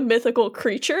 That's like a mythical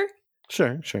creature.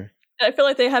 Sure. I feel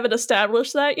like they haven't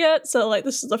established that yet, so like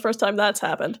this is the first time that's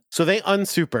happened. So they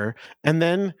unsuper, and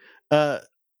then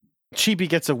Chibi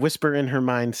gets a whisper in her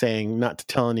mind saying not to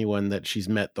tell anyone that she's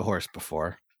met the horse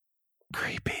before.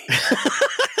 Creepy.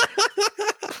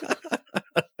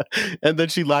 And then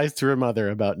she lies to her mother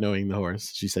about knowing the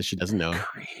horse. She says she doesn't know.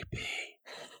 Creepy.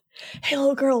 Hey,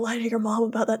 little girl, lie to your mom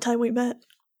about that time we met.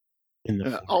 In the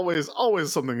Yeah, always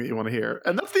something that you want to hear.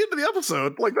 And that's the end of the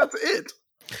episode. Like, that's it.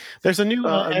 There's a new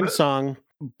and end the- song,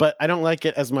 but I don't like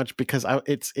it as much because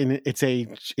it's a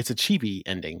Chibi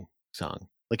ending song.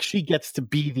 Like she gets to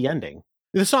be the ending.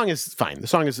 The song is fine. The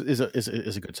song is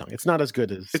a good song. It's not as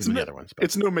good as It's some of no- the other ones. But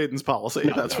It's no maiden's policy.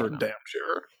 No, That's no, for no. damn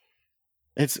sure.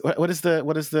 it's what is the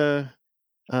what is the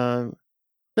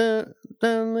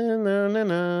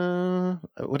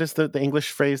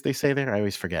English phrase they say there? I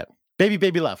always forget.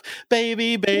 Baby love.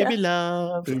 Baby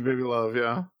love. Baby love,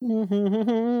 yeah.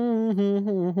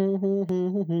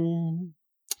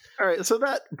 All right, so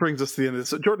that brings us to the end of this.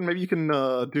 So Jordan, maybe you can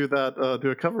do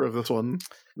a cover of this one.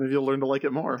 Maybe you'll learn to like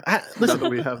it more. Now Listen, that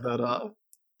we have that.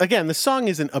 again, the song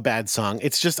isn't a bad song.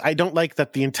 It's just I don't like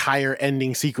that the entire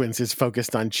ending sequence is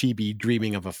focused on Chibi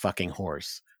dreaming of a fucking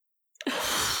horse.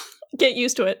 Get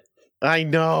used to it. I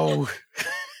know.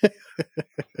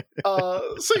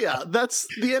 So yeah, that's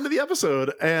the end of the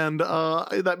episode, and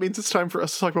that means it's time for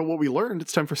us to talk about what we learned.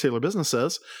 It's time for Sailor Business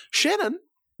Says. Shannon,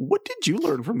 what did you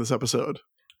learn from this episode?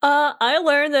 I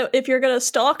learned that if you're gonna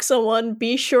stalk someone,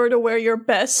 be sure to wear your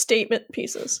best statement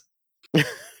pieces.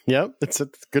 Yep, it's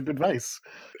good advice.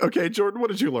 Okay, Jordan, what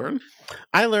did you learn?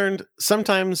 I learned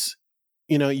sometimes,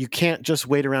 you can't just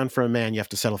wait around for a man. You have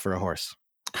to settle for a horse.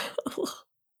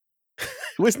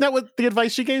 Wasn't that what the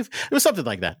advice she gave? It was something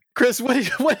like that. Chris,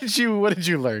 what did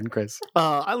you learn, Chris?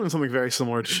 I learned something very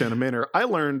similar to Shannon Manor. I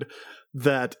learned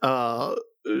that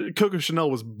Coco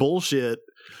Chanel was bullshit.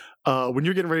 When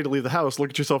you're getting ready to leave the house, look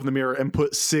at yourself in the mirror and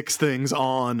put 6 things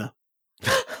on.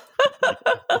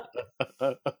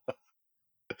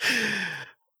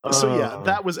 So yeah,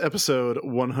 that was episode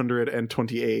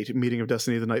 128, Meeting of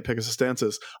Destiny, The Night Pegasus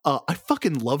Dances. I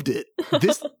fucking loved it.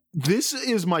 This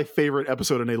is my favorite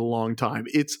episode in a long time.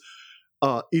 It's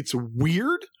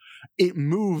weird. It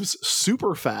moves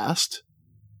super fast.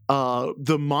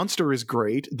 The monster is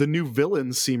great. The new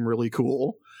villains seem really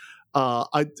cool. All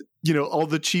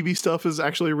the chibi stuff is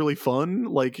actually really fun.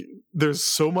 Like, there's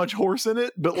so much horse in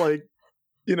it, but like,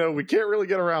 we can't really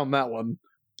get around that one.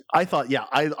 I thought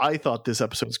this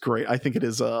episode's great. I think it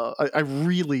is. I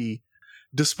really,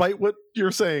 despite what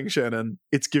you're saying, Shannon,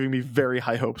 it's giving me very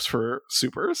high hopes for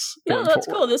Supers. No, going that's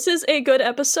forward. cool. This is a good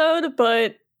episode,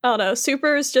 but I don't know.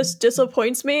 Supers just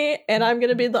disappoints me, and I'm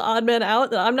gonna be the odd man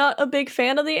out. That I'm not a big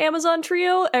fan of the Amazon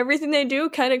trio. Everything they do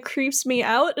kind of creeps me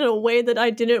out in a way that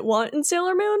I didn't want in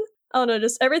Sailor Moon. I don't know,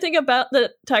 just everything about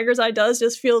that Tiger's Eye does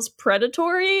just feels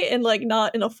predatory and like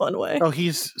not in a fun way. Oh,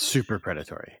 he's super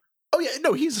predatory. Oh yeah,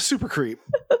 no, he's a super creep.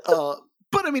 But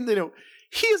I mean,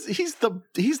 he's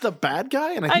the bad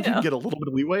guy, and I think you know. can get a little bit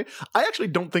of leeway. I actually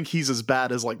don't think he's as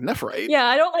bad as like Nephrite, Yeah,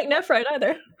 I don't like Nephrite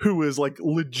either. who is like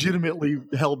legitimately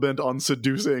hell bent on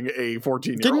seducing a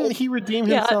 14-year-old. Didn't he redeem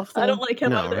Yeah, himself? I don't though? like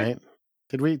him No, either. right?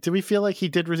 Did we feel like he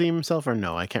did redeem himself or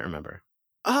no? I can't remember.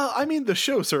 I mean, the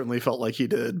show certainly felt like he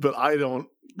did, but I don't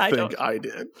think I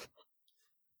did.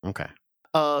 Okay.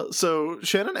 So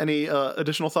Shannon, any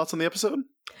additional thoughts on the episode?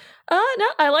 No,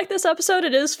 I like this episode.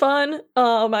 It is fun.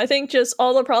 I think just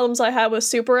all the problems I have with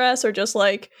Super S are just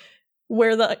like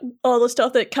where all the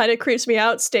stuff that kind of creeps me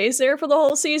out stays there for the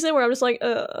whole season, where I'm just like,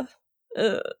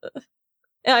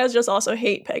 And I just also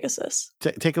hate Pegasus.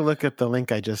 Take a look at the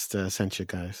link I just sent you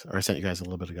guys a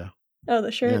little bit ago. Oh,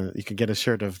 the shirt. Yeah, you could get a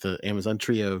shirt of the Amazon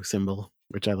Trio symbol,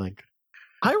 which I like.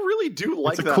 I really do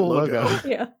like It's a that cool logo. logo.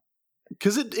 Yeah.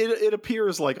 Because it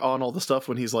appears like on all the stuff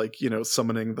when he's like,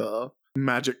 summoning the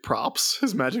magic props,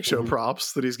 his magic show Mhm.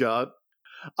 props that he's got.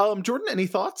 Jordan, any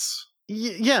thoughts?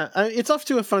 Yeah, it's off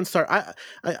to a fun start.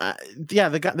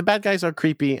 The bad guys are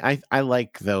creepy. I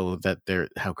like though that they're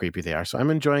how creepy they are. So I'm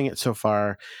enjoying it so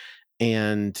far,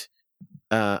 and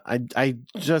I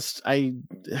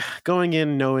going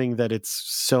in knowing that it's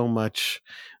so much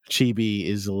chibi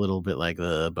is a little bit like,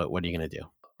 but what are you gonna do?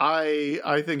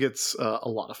 I think it's a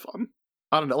lot of fun.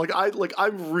 I don't know.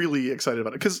 I'm really excited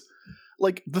about it because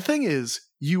the thing is,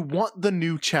 you want the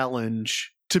new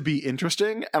challenge to be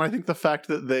interesting, and I think the fact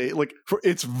that they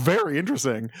it's very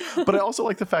interesting. But I also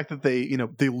like the fact that they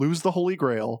lose the Holy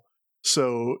Grail,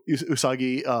 so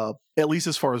Usagi, at least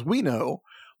as far as we know,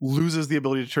 loses the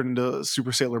ability to turn into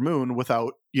Super Sailor Moon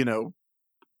without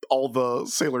all the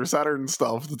Sailor Saturn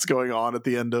stuff that's going on at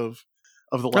the end of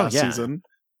of the last yeah. season.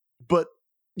 But,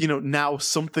 now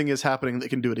something is happening that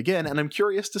can do it again. And I'm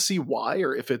curious to see why,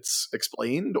 or if it's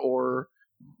explained, or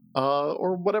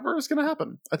whatever is going to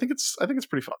happen. I think it's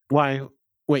pretty fun. Why?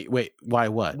 Wait. Why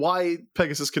what? Why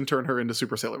Pegasus can turn her into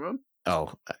Super Sailor Moon.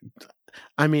 Oh,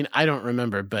 I mean, I don't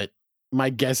remember, but my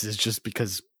guess is just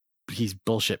because he's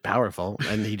bullshit powerful,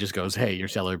 and he just goes, "Hey, you're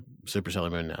Super Sailor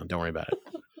Moon now. Don't worry about it."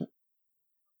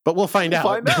 But we'll find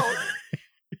out.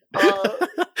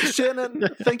 Shannon,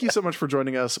 thank you so much for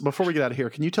joining us. Before we get out of here,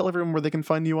 can you tell everyone where they can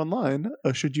find you online,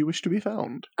 should you wish to be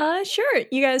found? Sure.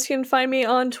 You guys can find me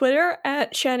on Twitter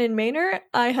at Shannon Maynor.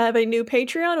 I have a new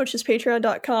Patreon, which is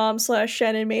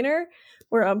patreon.com/Shannon Maynor,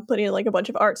 where I'm putting like a bunch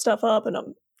of art stuff up, and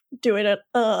I'm doing it.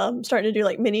 I'm starting to do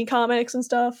like mini comics and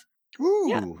stuff. Ooh.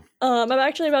 Yeah. I'm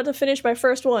actually about to finish my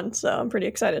first one, so I'm pretty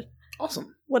excited.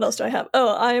 Awesome. What else do I have?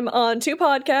 Oh, I'm on 2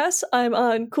 podcasts. I'm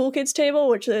on Cool Kids Table,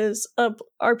 which is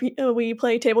we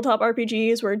play tabletop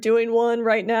RPGs. We're doing one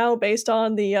right now based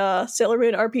on the Sailor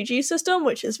Moon RPG system,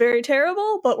 which is very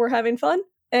terrible, but we're having fun.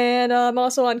 And I'm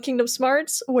also on Kingdom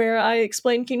Smarts, where I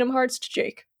explain Kingdom Hearts to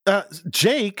Jake.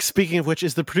 Jake, speaking of which,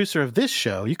 is the producer of this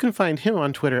show. You can find him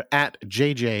on Twitter at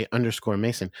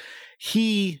JJ_Mason.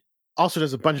 He also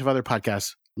does a bunch of other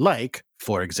podcasts, like,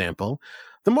 for example,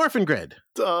 The Morphin Grid,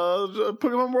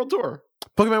 Pokemon World Tour,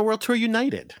 Pokemon World Tour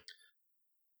United.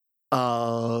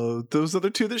 Those other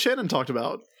 2 that Shannon talked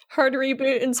about. Hard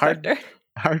Reboot Inspector.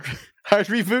 Hard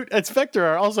Reboot and Spectre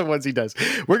are also ones he does.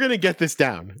 We're going to get this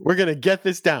down.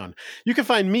 You can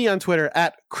find me on Twitter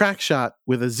at Crackshot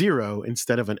with a 0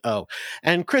 instead of an O.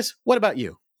 And Chris, what about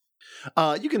you?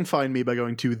 You can find me by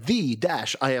going to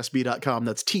the-isb.com.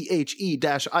 That's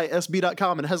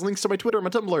the-isb.com. And it has links to my Twitter, my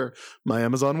Tumblr, my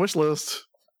Amazon wishlist.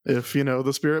 If,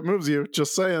 the spirit moves you,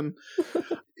 just saying.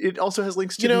 It also has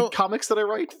links to the comics that I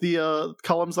write, the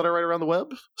columns that I write around the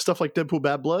web, stuff like Deadpool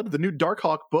Bad Blood, the new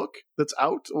Darkhawk book that's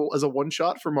out as a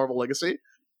one-shot for Marvel Legacy.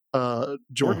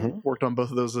 Jordan worked on both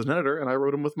of those as an editor, and I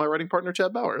wrote them with my writing partner,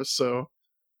 Chad Bowers. So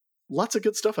lots of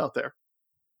good stuff out there.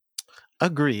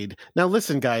 Agreed. Now,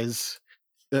 listen, guys,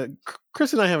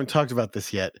 Chris and I haven't talked about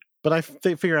this yet, but I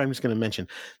figure I'm just going to mention,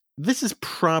 this is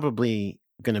probably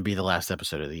going to be the last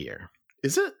episode of the year.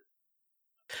 Is it?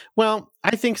 Well,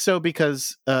 I think so,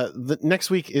 because the next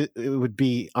week it would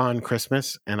be on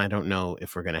Christmas, and I don't know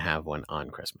if we're going to have one on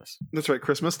Christmas. That's right.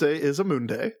 Christmas Day is a moon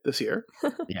day this year.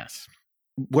 Yes.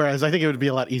 Whereas I think it would be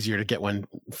a lot easier to get one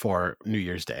for New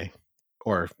Year's Day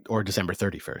or December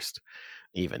 31st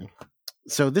even.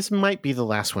 So this might be the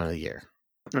last one of the year.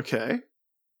 Okay.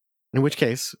 In which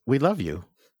case, we love you.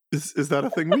 Is that a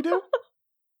thing we do?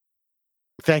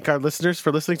 Thank our listeners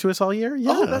for listening to us all year.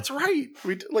 Yeah. Oh, that's right.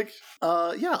 We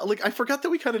I forgot that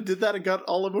we kind of did that and got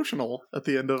all emotional at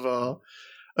the end of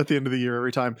the year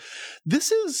every time.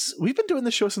 We've been doing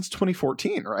this show since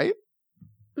 2014, right?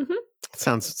 Mm-hmm.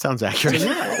 Sounds accurate.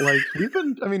 Yeah, we've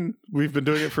been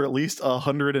doing it for at least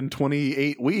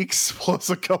 128 weeks plus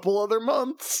a couple other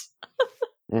months.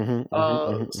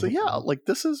 So yeah,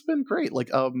 this has been great.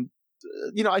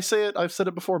 I've said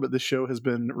it before, but this show has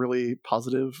been really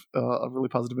positive, a really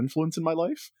positive influence in my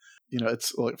life.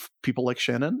 It's like people like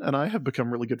Shannon and I have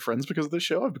become really good friends because of this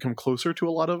show. I've become closer to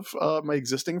a lot of my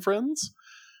existing friends,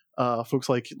 folks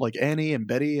like Annie and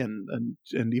Betty and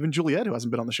even Juliet, who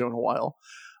hasn't been on the show in a while.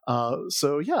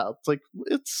 So yeah,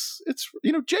 it's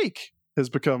Jake has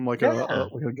become a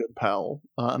good pal,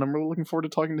 and I'm really looking forward to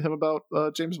talking to him about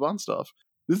James Bond stuff.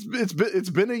 It's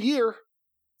been a year.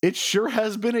 It sure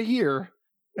has been a year,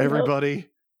 everybody.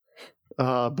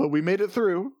 But we made it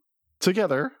through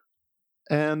together,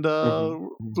 and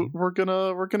we're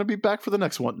gonna be back for the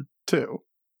next one too.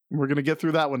 We're gonna get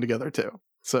through that one together too.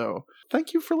 So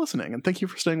thank you for listening, and thank you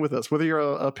for staying with us. Whether you're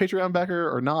a Patreon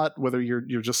backer or not, whether you're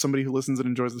just somebody who listens and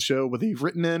enjoys the show, whether you've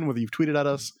written in, whether you've tweeted at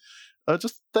us,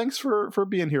 just thanks for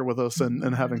being here with us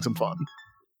and having some fun.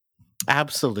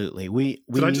 Absolutely.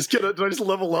 Did I just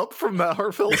level up from that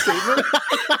heartfelt statement?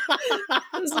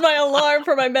 This is my alarm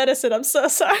for my medicine. I'm so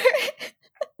sorry.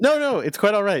 No, it's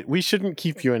quite all right. We shouldn't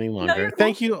keep you any longer. No,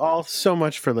 Thank you all so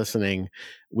much for listening.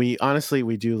 We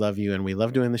do love you, and we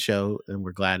love doing the show, and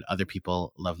we're glad other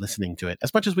people love listening to it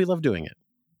as much as we love doing it.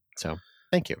 So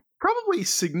thank you. Probably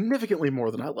significantly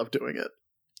more than I love doing it.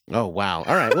 Oh, wow.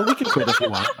 All right. Well, we can quit if you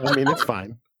want. I mean, it's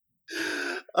fine.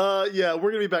 Yeah,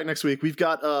 we're gonna be back next week. We've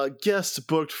got guests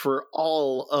booked for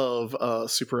all of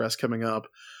Super S coming up,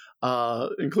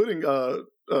 including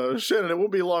Shannon. It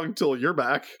won't be long till you're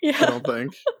back. Yeah. I don't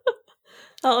think.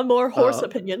 More horse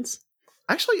opinions.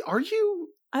 Actually, are you?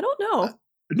 I don't know.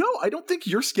 No, I don't think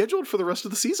you're scheduled for the rest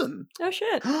of the season. Oh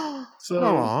shit. So,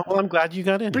 well, I'm glad you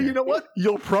got in. But here. you know what?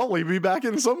 You'll probably be back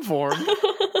in some form.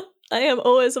 I am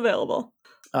always available.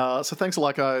 So thanks a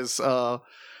lot, guys.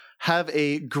 Have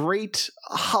a great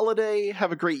holiday.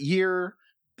 Have a great year.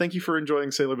 Thank you for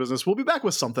enjoying Sailor Business. We'll be back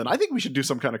with something. I think we should do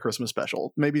some kind of Christmas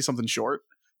special. Maybe something short.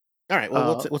 All right.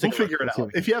 Well, we'll figure it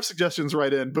out. If you have suggestions,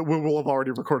 write in, but we'll have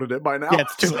already recorded it by now. Yeah,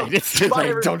 it's too late. It's too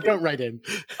late. Don't write in.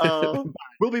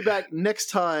 We'll be back next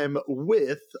time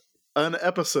with an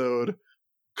episode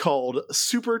called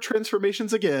Super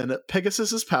Transformations Again,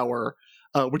 Pegasus's Power,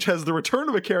 which has the return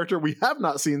of a character we have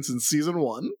not seen since season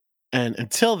 1. And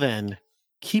until then,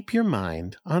 keep your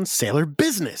mind on Sailor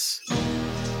Business.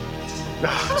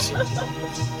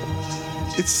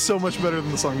 It's so much better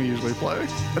than the song we usually play.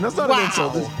 And that's not an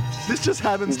insult. This just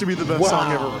happens to be the best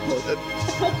song ever recorded.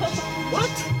 What?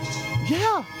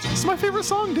 Yeah, it's my favorite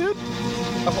song, dude.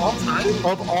 Of all time?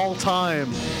 Of all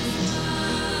time.